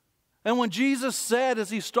 And when Jesus said, as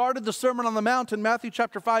he started the Sermon on the Mount in Matthew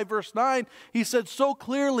chapter 5, verse 9, he said so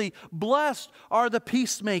clearly, blessed are the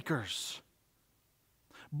peacemakers.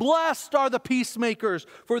 Blessed are the peacemakers,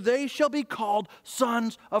 for they shall be called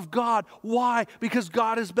sons of God. Why? Because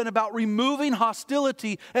God has been about removing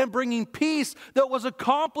hostility and bringing peace that was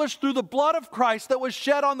accomplished through the blood of Christ that was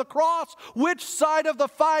shed on the cross. Which side of the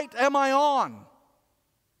fight am I on?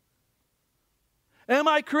 Am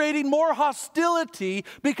I creating more hostility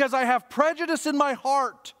because I have prejudice in my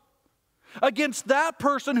heart against that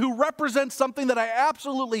person who represents something that I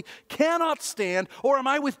absolutely cannot stand? Or am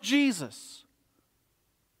I with Jesus?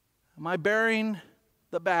 Am I bearing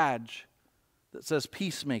the badge that says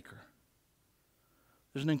peacemaker?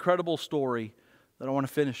 There's an incredible story that I want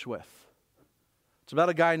to finish with. It's about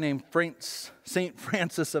a guy named St.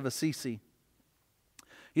 Francis of Assisi.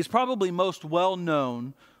 He's probably most well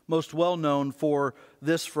known for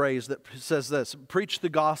this phrase that says this: preach the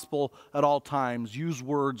gospel at all times, use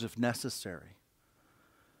words if necessary.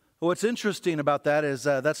 What's interesting about that is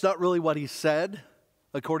that's not really what he said,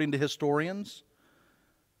 according to historians.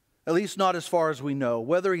 At least not as far as we know.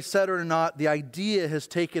 Whether he said it or not, the idea has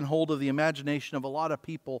taken hold of the imagination of a lot of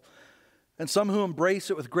people, and some who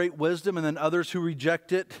embrace it with great wisdom, and then others who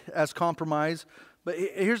reject it as compromise. But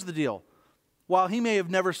here's the deal. While he may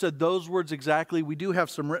have never said those words exactly, we do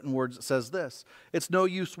have some written words that says this: it's no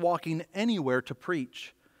use walking anywhere to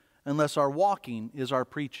preach unless our walking is our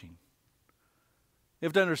preaching. You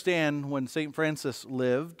have to understand, when St. Francis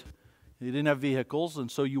lived, he didn't have vehicles,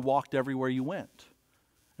 and so you walked everywhere you went.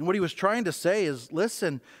 And what he was trying to say is,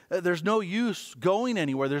 listen, there's no use going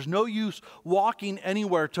anywhere. There's no use walking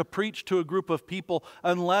anywhere to preach to a group of people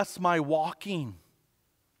unless my walking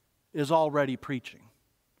is already preaching.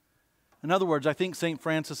 In other words, I think St.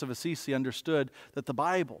 Francis of Assisi understood that the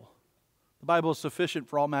Bible is sufficient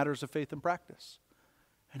for all matters of faith and practice.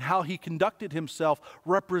 And how he conducted himself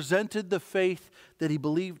represented the faith that he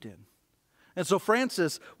believed in. And so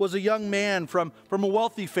Francis was a young man from a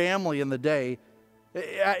wealthy family in the day.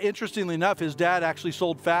 Interestingly enough, his dad actually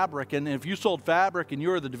sold fabric, and if you sold fabric and you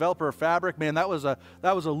were the developer of fabric, man, that was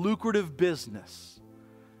a lucrative business.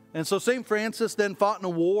 And so St. Francis then fought in a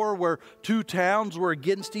war where two towns were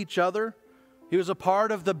against each other. He was a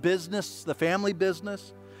part of the business, the family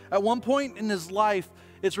business. At one point in his life,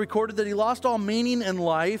 it's recorded that he lost all meaning in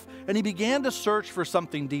life, and he began to search for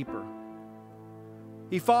something deeper.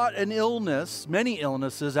 He fought an illness, many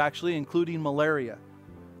illnesses actually, including malaria,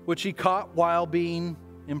 which he caught while being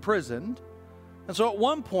imprisoned. And so at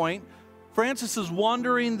one point, Francis is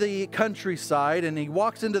wandering the countryside, and he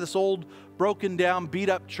walks into this old, broken down, beat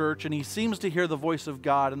up church, and he seems to hear the voice of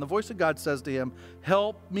God. And the voice of God says to him,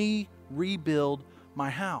 "Help me rebuild my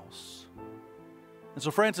house." And so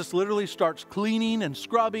Francis literally starts cleaning and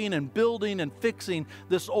scrubbing and building and fixing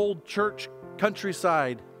this old church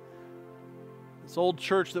countryside. This old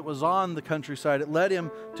church that was on the countryside. It led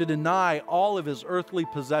him to deny all of his earthly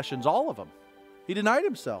possessions, all of them. He denied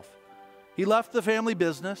himself. He left the family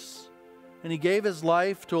business, and he gave his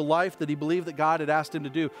life to a life that he believed that God had asked him to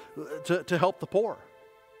do, to help the poor.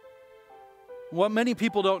 What many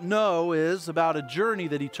people don't know is about a journey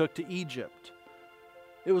that he took to Egypt.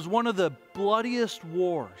 It was one of the bloodiest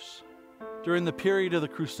wars during the period of the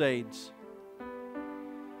Crusades.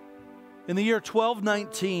 In the year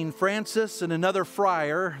 1219, Francis and another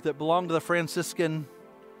friar that belonged to the Franciscan,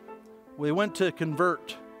 they went to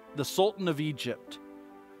convert the Sultan of Egypt.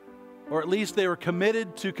 Or at least they were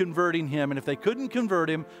committed to converting him. And if they couldn't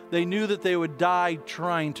convert him, they knew that they would die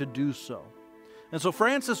trying to do so. And so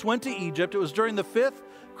Francis went to Egypt. It was during the 5th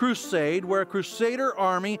Crusade, where a Crusader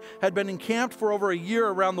army had been encamped for over a year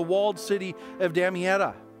around the walled city of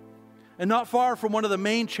Damietta, and not far from one of the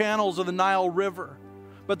main channels of the Nile River.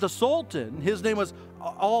 But the Sultan, his name was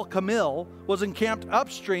Al-Kamil, was encamped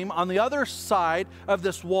upstream on the other side of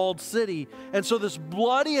this walled city. And so this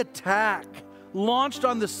bloody attack launched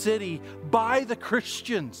on the city by the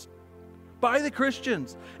Christians.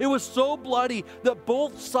 It was so bloody that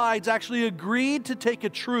both sides actually agreed to take a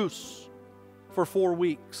truce for 4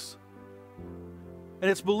 weeks. And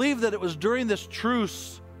it's believed that it was during this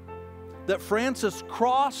truce that Francis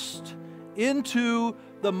crossed into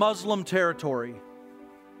the Muslim territory.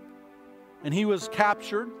 And he was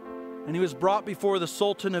captured, and he was brought before the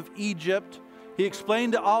Sultan of Egypt. He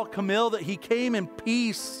explained to Al-Kamil that he came in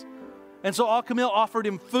peace. And so Al-Kamil offered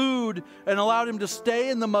him food and allowed him to stay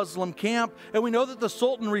in the Muslim camp. And we know that the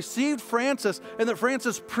Sultan received Francis, and that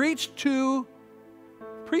Francis preached to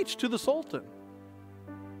the Sultan.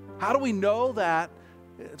 How do we know that?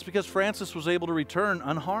 It's because Francis was able to return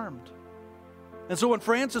unharmed. And so when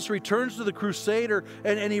Francis returns to the Crusader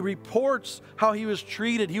and he reports how he was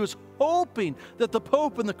treated, he was hoping that the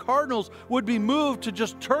Pope and the cardinals would be moved to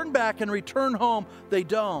just turn back and return home. They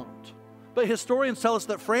don't. But historians tell us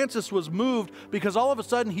that Francis was moved because all of a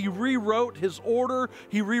sudden he rewrote his order,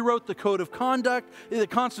 he rewrote the code of conduct,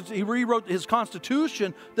 he rewrote his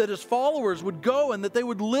constitution, that his followers would go and that they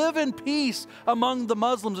would live in peace among the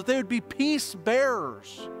Muslims, that they would be peace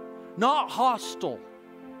bearers, not hostile.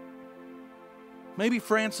 Maybe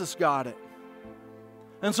Francis got it.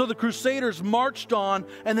 And so the Crusaders marched on,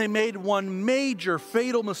 and they made one major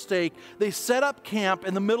fatal mistake. They set up camp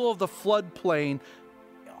in the middle of the floodplain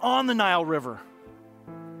on the Nile River.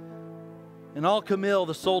 In Al-Kamil,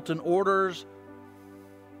 the Sultan orders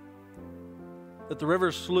that the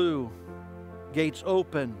river slew, gates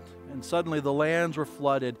opened, and suddenly the lands were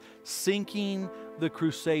flooded, sinking the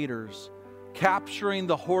Crusaders, capturing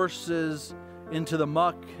the horses into the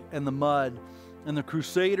muck and the mud. And the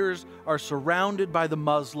Crusaders are surrounded by the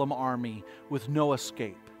Muslim army with no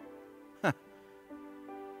escape.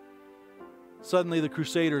 Suddenly the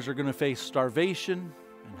Crusaders are going to face starvation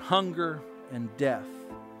and hunger and death.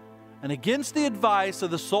 And against the advice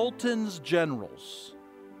of the Sultan's generals,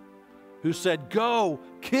 who said, go,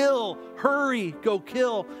 kill, hurry, go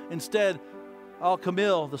kill. Instead,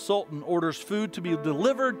 Al-Kamil, the Sultan, orders food to be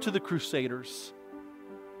delivered to the Crusaders.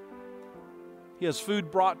 He has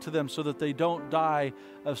food brought to them so that they don't die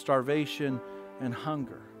of starvation and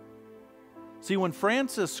hunger. See, when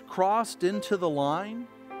Francis crossed into the line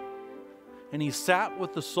and he sat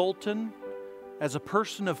with the Sultan as a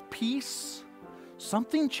person of peace,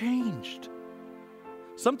 something changed.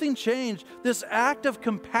 Something changed. This act of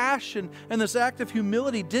compassion and this act of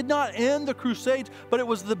humility did not end the Crusades, but it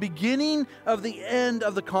was the beginning of the end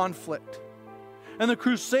of the conflict. And the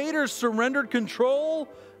Crusaders surrendered control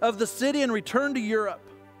of the city and returned to Europe.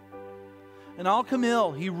 And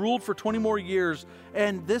Al-Kamil, he ruled for 20 more years,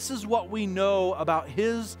 and this is what we know about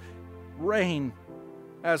his reign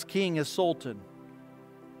as king, as sultan.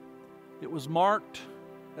 It was marked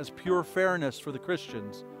as pure fairness for the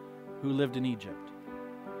Christians who lived in Egypt.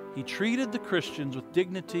 He treated the Christians with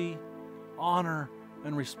dignity, honor,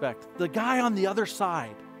 and respect. The guy on the other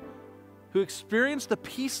side who experienced the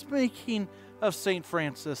peacemaking of St.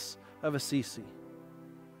 Francis of Assisi.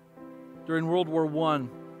 During World War I,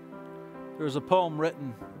 there was a poem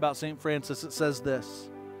written about St. Francis. It says this: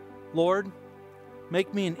 Lord,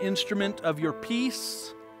 make me an instrument of your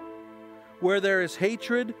peace. Where there is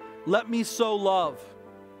hatred, let me sow love.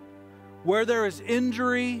 Where there is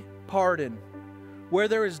injury, pardon. Where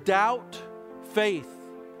there is doubt, faith.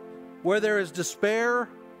 Where there is despair,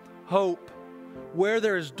 hope. Where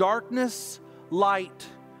there is darkness, light.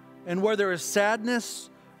 And where there is sadness,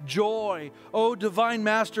 joy. O divine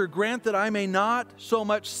Master, grant that I may not so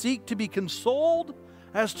much seek to be consoled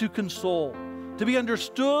as to console, to be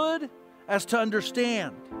understood as to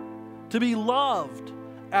understand, to be loved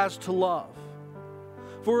as to love.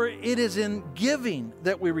 For it is in giving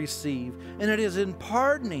that we receive, and it is in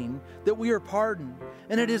pardoning that we are pardoned,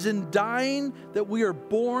 and it is in dying that we are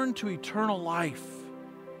born to eternal life.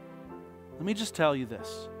 Let me just tell you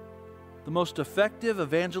this. The most effective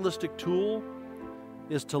evangelistic tool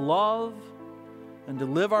is to love and to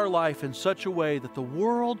live our life in such a way that the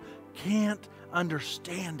world can't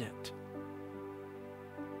understand it.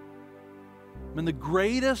 I mean, the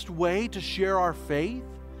greatest way to share our faith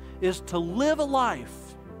is to live a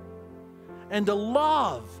life and to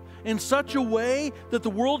love in such a way that the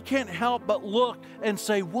world can't help but look and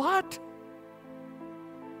say, what?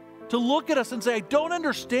 To look at us and say, I don't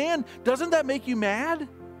understand. Doesn't that make you mad?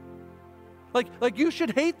 Like you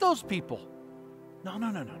should hate those people. No.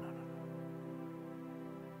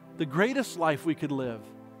 The greatest life we could live,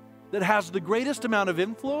 that has the greatest amount of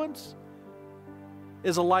influence,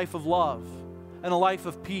 is a life of love and a life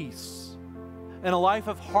of peace and a life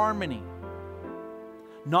of harmony.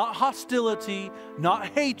 Not hostility, not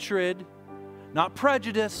hatred, not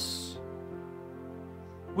prejudice.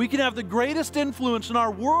 We can have the greatest influence in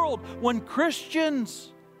our world when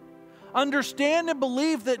Christians understand and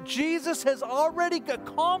believe that Jesus has already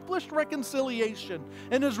accomplished reconciliation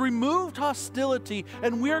and has removed hostility,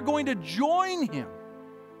 and we are going to join Him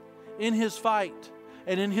in His fight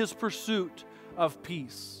and in His pursuit of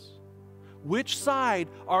peace. Which side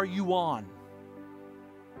are you on?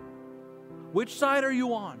 Which side are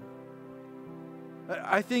you on?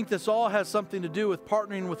 I think this all has something to do with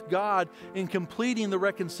partnering with God in completing the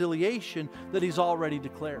reconciliation that He's already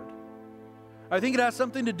declared. I think it has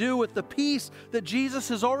something to do with the peace that Jesus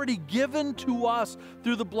has already given to us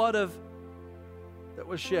through the blood that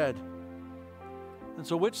was shed. And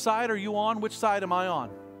so which side are you on? Which side am I on?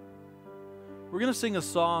 We're going to sing a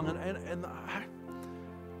song, and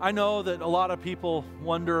I know that a lot of people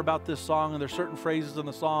wonder about this song, and there's certain phrases in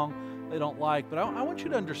the song they don't like, but I want you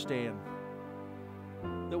to understand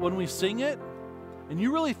that when we sing it, and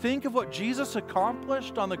you really think of what Jesus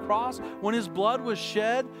accomplished on the cross when His blood was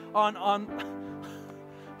shed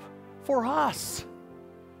for us,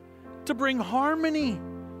 to bring harmony,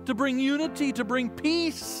 to bring unity, to bring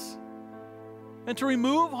peace, and to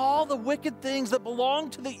remove all the wicked things that belong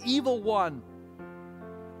to the evil one.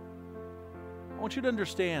 I want you to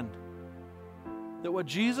understand that what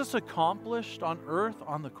Jesus accomplished on earth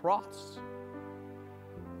on the cross,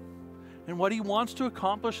 and what He wants to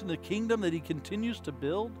accomplish in the kingdom that He continues to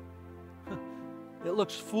build, It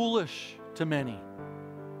looks foolish to many,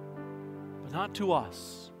 but not to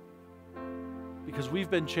us, because we've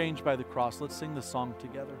been changed by the cross. Let's sing the song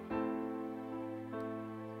together.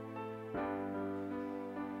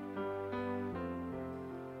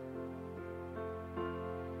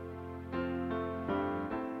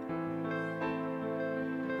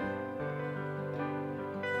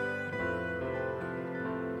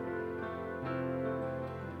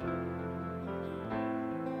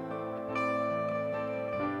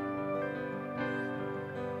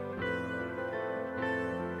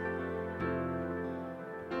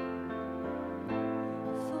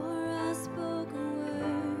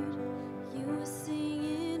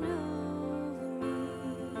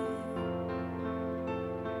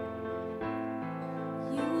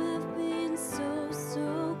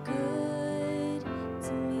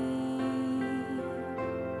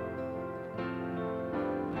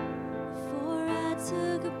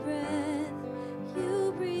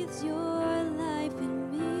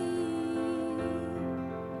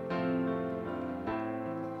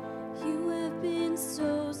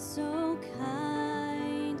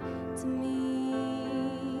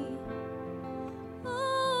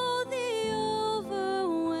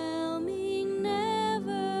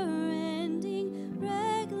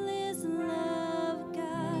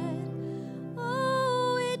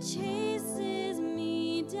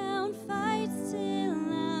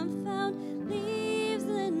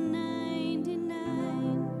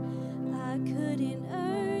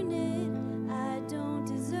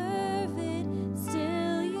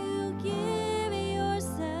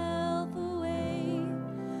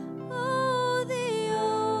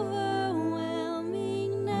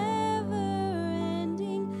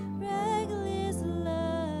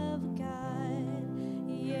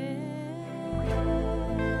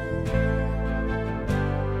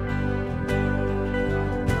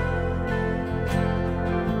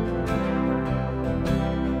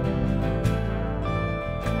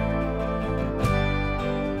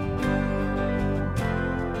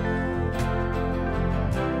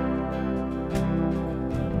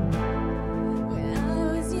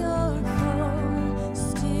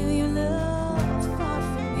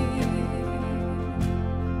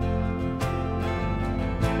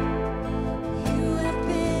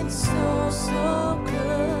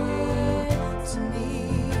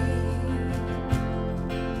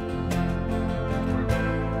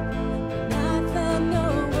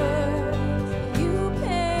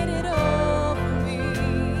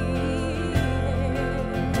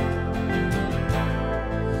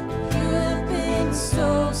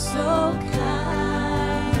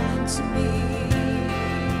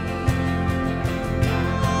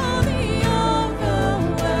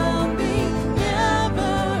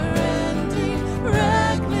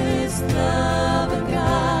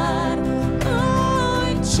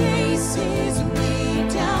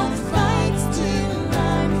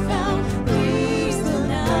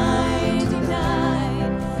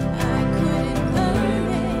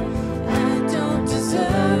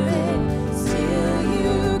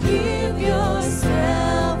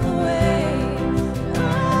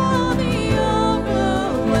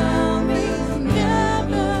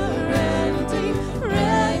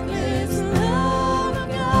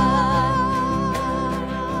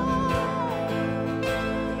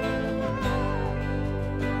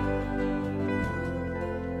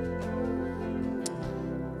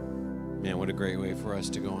 great way for us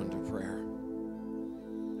to go into prayer.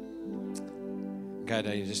 God,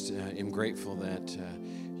 I just am grateful that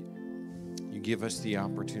you give us the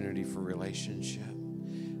opportunity for relationship.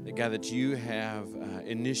 That, God, that you have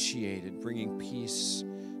initiated bringing peace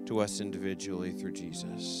to us individually through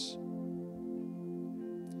Jesus.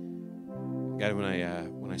 God,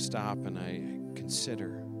 when I stop and I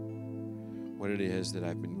consider what it is that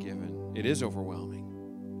I've been given, it is overwhelming.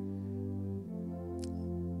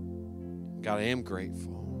 God, I am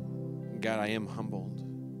grateful. God, I am humbled.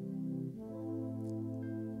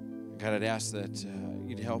 God, I'd ask that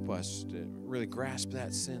you'd help us to really grasp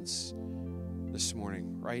that sense this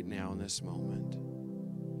morning, right now in this moment.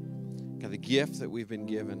 God, the gift that we've been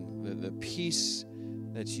given, the peace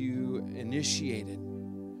that you initiated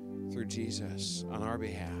through Jesus on our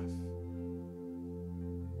behalf.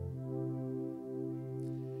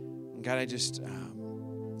 And God, I just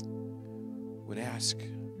would ask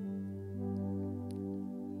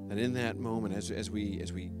that in that moment, as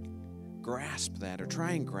we grasp that or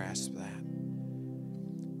try and grasp that,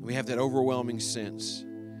 we have that overwhelming sense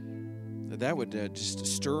that would just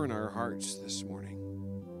stir in our hearts this morning.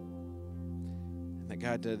 And that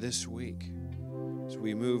God, this week, as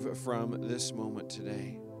we move from this moment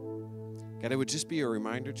today, God, it would just be a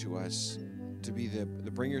reminder to us to be the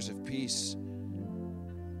bringers of peace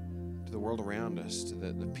to the world around us, to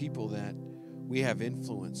the people that we have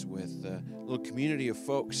influence with, the little community of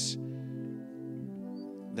folks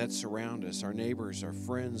that surround us, our neighbors, our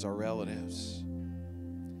friends, our relatives.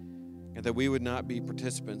 And that we would not be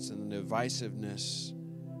participants in the divisiveness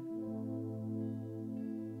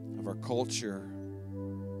of our culture,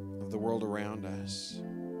 of the world around us,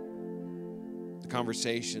 the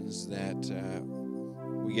conversations that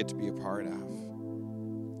we get to be a part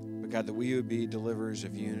of. But God, that we would be deliverers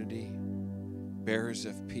of unity, bearers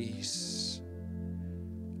of peace,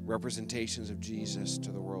 representations of Jesus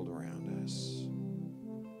to the world around us.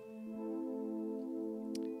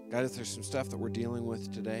 God, if there's some stuff that we're dealing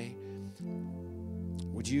with today,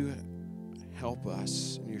 would you help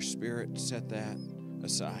us in your Spirit set that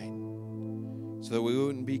aside so that we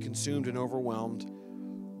wouldn't be consumed and overwhelmed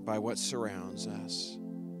by what surrounds us,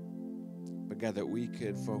 but God, that we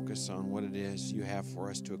could focus on what it is you have for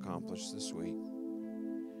us to accomplish this week.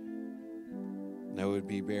 And that would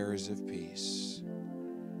be bearers of peace,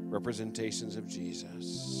 representations of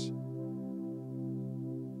Jesus.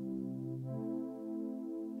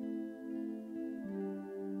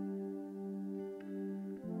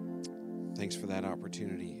 Thanks for that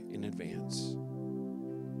opportunity in advance.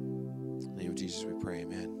 In the name of Jesus we pray,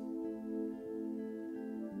 amen.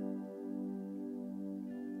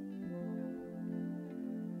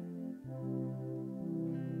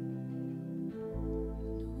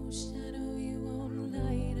 No shadow you won't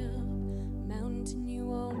light up, mountain you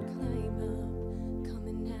won't climb up,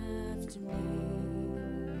 coming after me.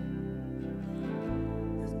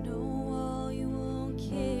 There's no wall you won't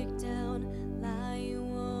kick down, lie you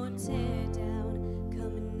won't tear down,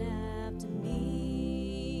 coming after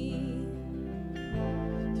me.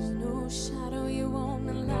 There's no shadow you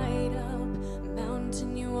won't light up,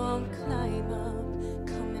 mountain you won't climb up,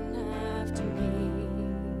 coming after me.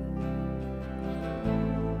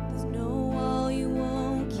 There's no wall you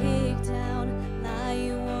won't kick down, lie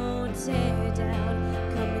you won't tear down,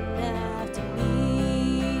 coming after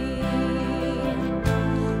me.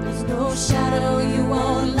 There's no shadow you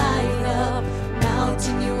won't light up,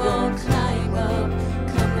 mountain you won't climb up,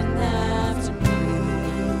 coming after me.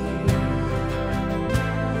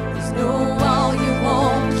 There's no wall you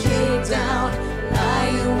won't kick down, lie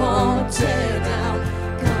you won't tear down,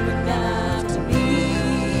 coming after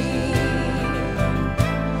me.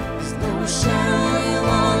 There's no shadow you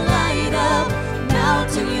won't light up,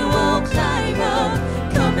 mountain you won't climb up,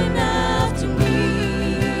 coming after me.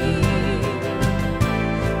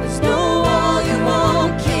 There's no wall you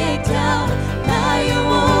won't kick down, lie you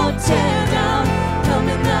won't tear down,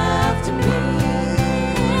 coming after me.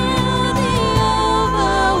 The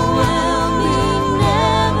overwhelming,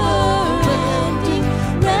 never-ending,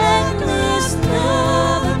 reckless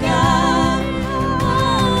love of God.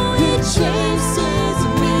 Oh, it chases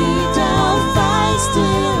me down, fights till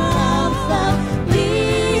I'm found,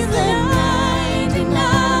 leaves the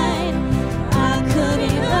 99. I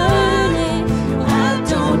couldn't earn it, I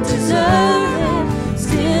don't deserve it,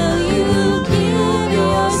 still you give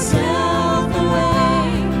yourself away.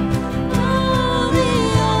 Oh, the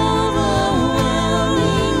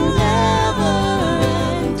overwhelming,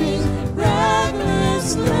 never-ending, reckless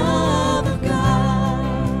love of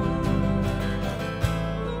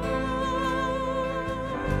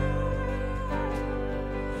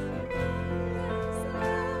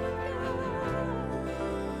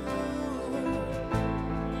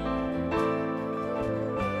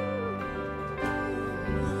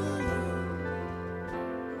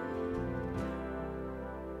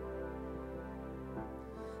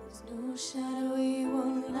There's no shadow you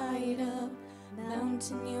won't light up,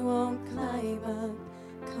 mountain you won't climb up,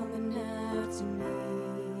 coming after me.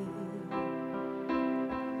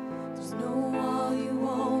 There's no wall you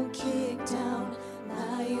won't kick down,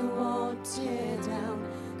 lie you won't tear down,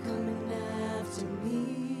 coming after me.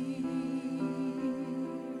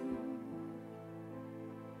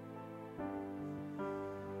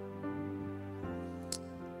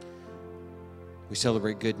 We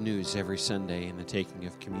celebrate good news every Sunday in the taking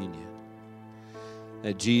of communion.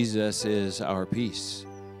 That Jesus is our peace.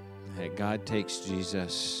 That God takes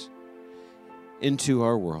Jesus into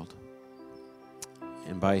our world.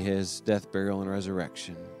 And by his death, burial, and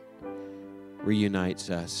resurrection, reunites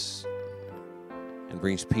us and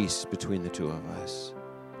brings peace between the two of us.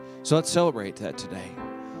 So let's celebrate that today.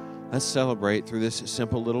 Let's celebrate through this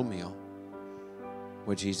simple little meal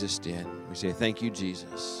what Jesus did. We say, thank you,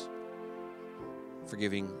 Jesus, for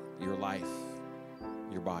giving your life,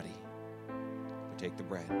 your body. We take the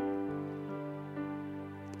bread.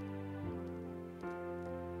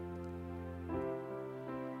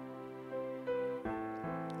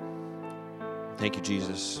 Thank you,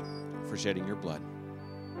 Jesus, for shedding your blood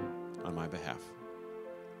on my behalf.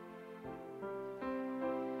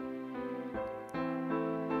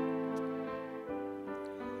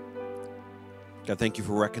 God, thank you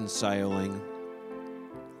for reconciling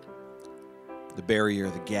the barrier,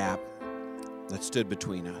 the gap that stood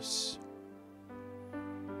between us.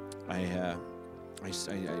 I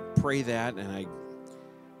pray that, and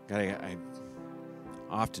I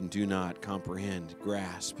often do not comprehend,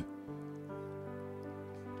 grasp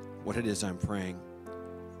what it is I'm praying.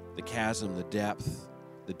 The chasm, the depth,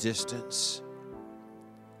 the distance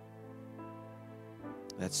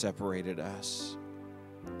that separated us,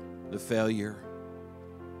 the failure,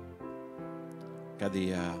 God,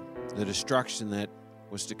 the destruction that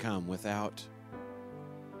was to come without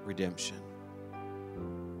redemption.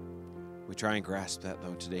 We try and grasp that,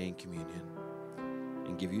 though, today in communion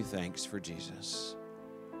and give you thanks for Jesus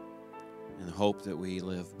and the hope that we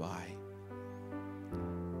live by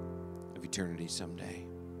of eternity someday.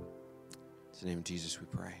 In the name of Jesus we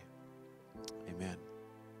pray. Amen.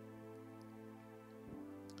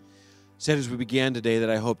 Said as we began today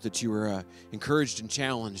that I hope that you were encouraged and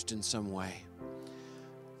challenged in some way.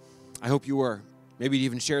 I hope you were. Maybe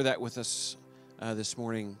even share that with us this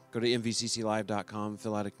morning. Go to mvcclive.com,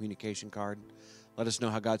 fill out a communication card. Let us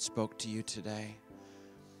know how God spoke to you today.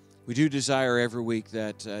 We do desire every week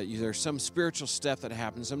that there's some spiritual step that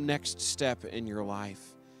happens, some next step in your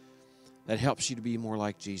life that helps you to be more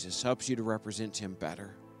like Jesus, helps you to represent Him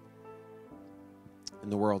better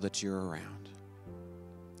in the world that you're around.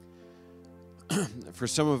 For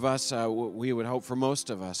some of us, we would hope for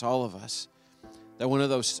most of us, all of us, that one of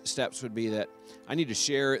those steps would be that I need to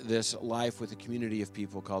share this life with a community of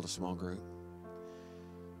people called a small group.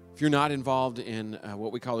 If you're not involved in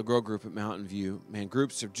what we call a grow group at Mountain View, man,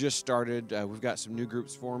 groups have just started. We've got some new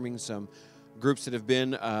groups forming, some groups that have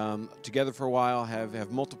been together for a while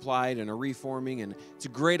have multiplied and are reforming, and it's a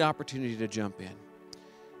great opportunity to jump in.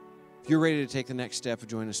 If you're ready to take the next step of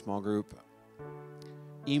joining a small group,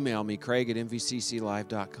 email me,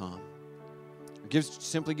 Craig@mvcclive.com.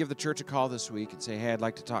 Simply give the church a call this week and say, hey, I'd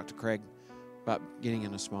like to talk to Craig about getting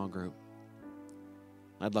in a small group.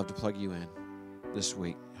 I'd love to plug you in this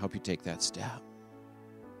week, help you take that step.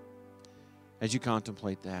 As you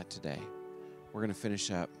contemplate that today, we're going to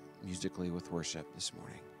finish up musically with worship this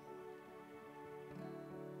morning.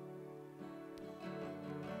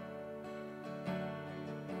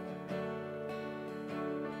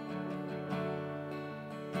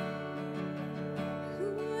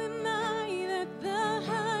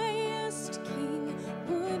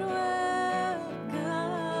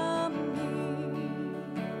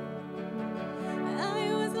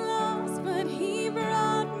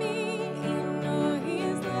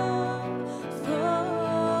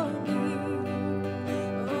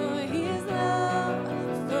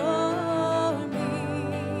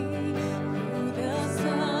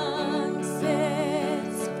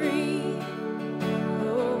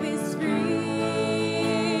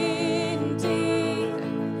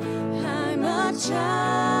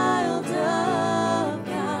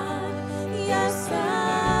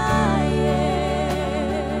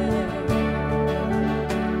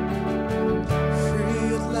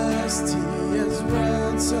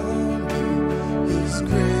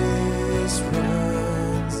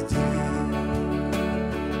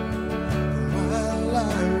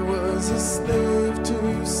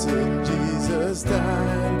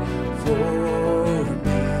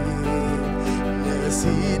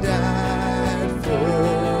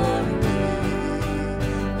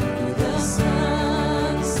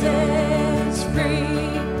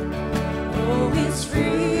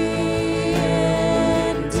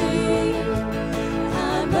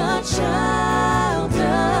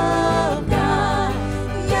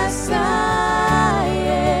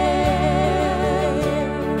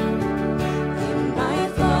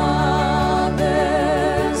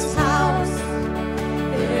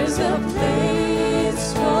 There's a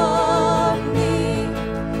place for me.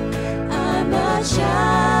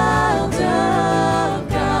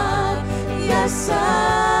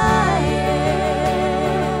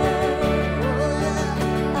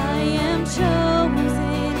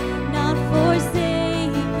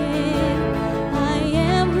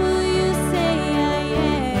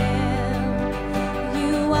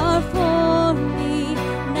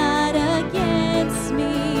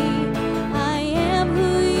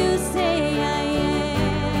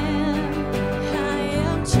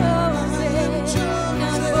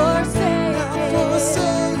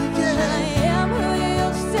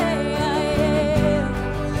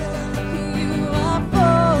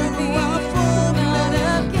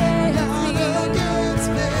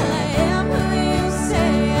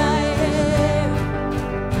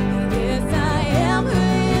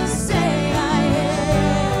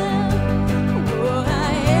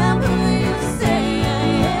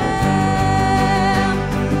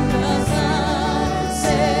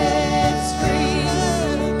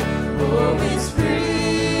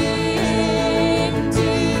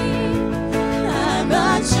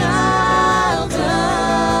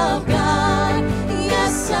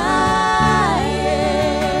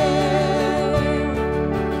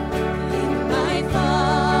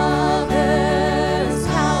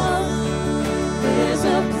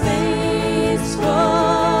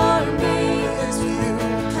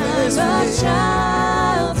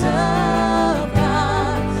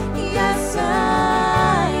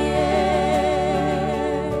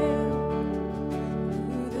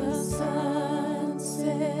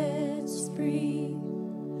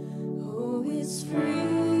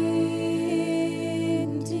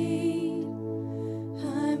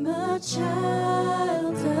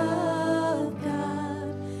 child of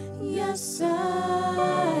God. Yes,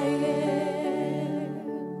 I am.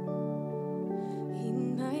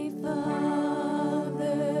 In my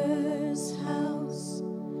Father's house,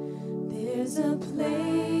 there's a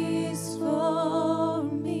place for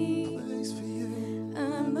me. Place for you.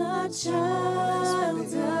 I'm a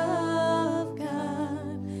child of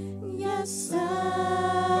God. Yes,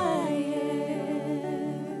 I am.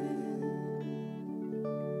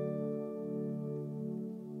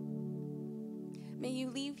 May you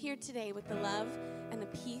leave here today with the love and the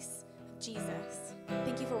peace of Jesus.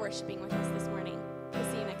 Thank you for worshiping with us this morning. We'll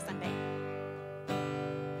see you next Sunday.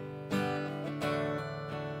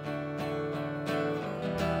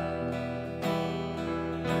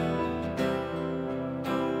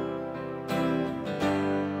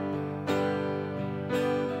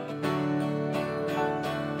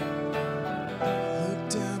 Look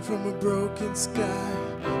down from a broken sky,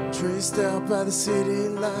 traced out by the city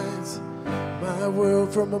lights. My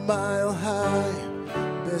world from a mile high,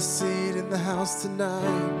 best seat in the house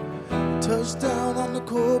tonight. Touch down on the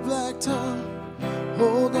cold black tongue,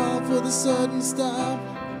 hold on for the sudden stop.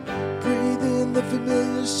 Breathe in the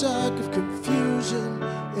familiar shock of confusion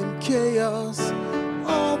and chaos.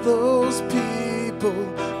 All those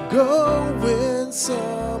people going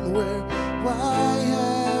somewhere. Why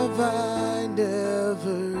have I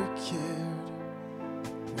never cared?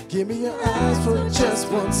 Give me your eyes for just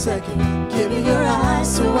 1 second. Give me your eyes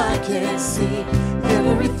so I can see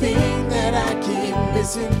everything that I keep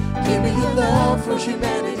missing. Give me your love for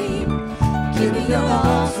humanity. Give me your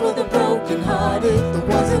arms for the brokenhearted, the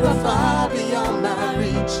ones that are far beyond my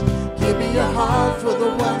reach. Give me your heart for the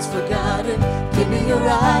ones forgotten. Give me your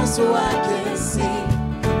eyes so I can see.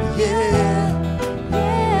 Yeah,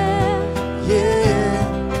 yeah,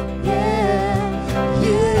 yeah,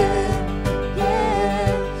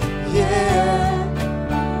 yeah.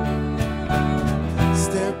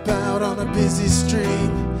 Step out on a busy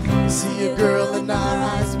street, see a girl and our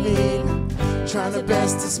eyes meet, trying her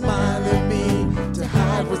best to smile at me, to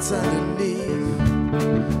hide what's underneath.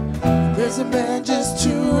 There's a man just to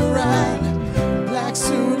her right, black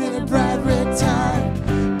suit and a bright red tie,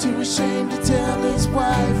 too ashamed to tell his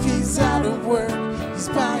wife he's out of work, he's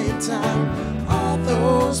buying time. All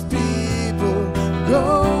those people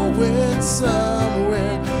going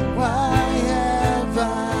somewhere. Why have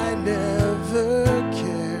I never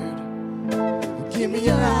cared? Give me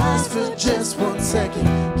your eyes for just 1 second.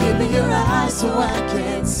 Give me your eyes so I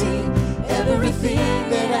can see everything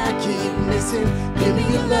that I keep missing. Give me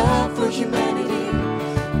your love for humanity.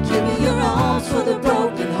 Give me your arms for the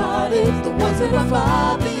brokenhearted, the ones that are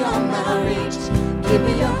far beyond my reach. Give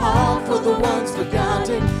me your heart for the ones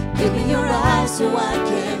forgotten. Give me your eyes so I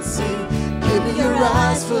can see. Give me your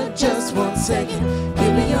eyes for just 1 second.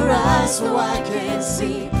 Give me your eyes so I can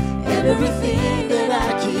see everything that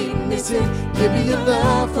I keep missing. Give me your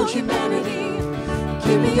love for humanity.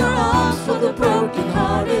 Give me your arms for the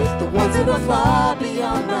brokenhearted, the ones that are far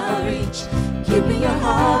beyond my reach. Give me your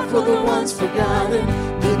heart for the ones forgotten.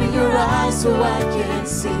 Give me your eyes so I can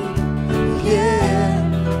see. Yeah.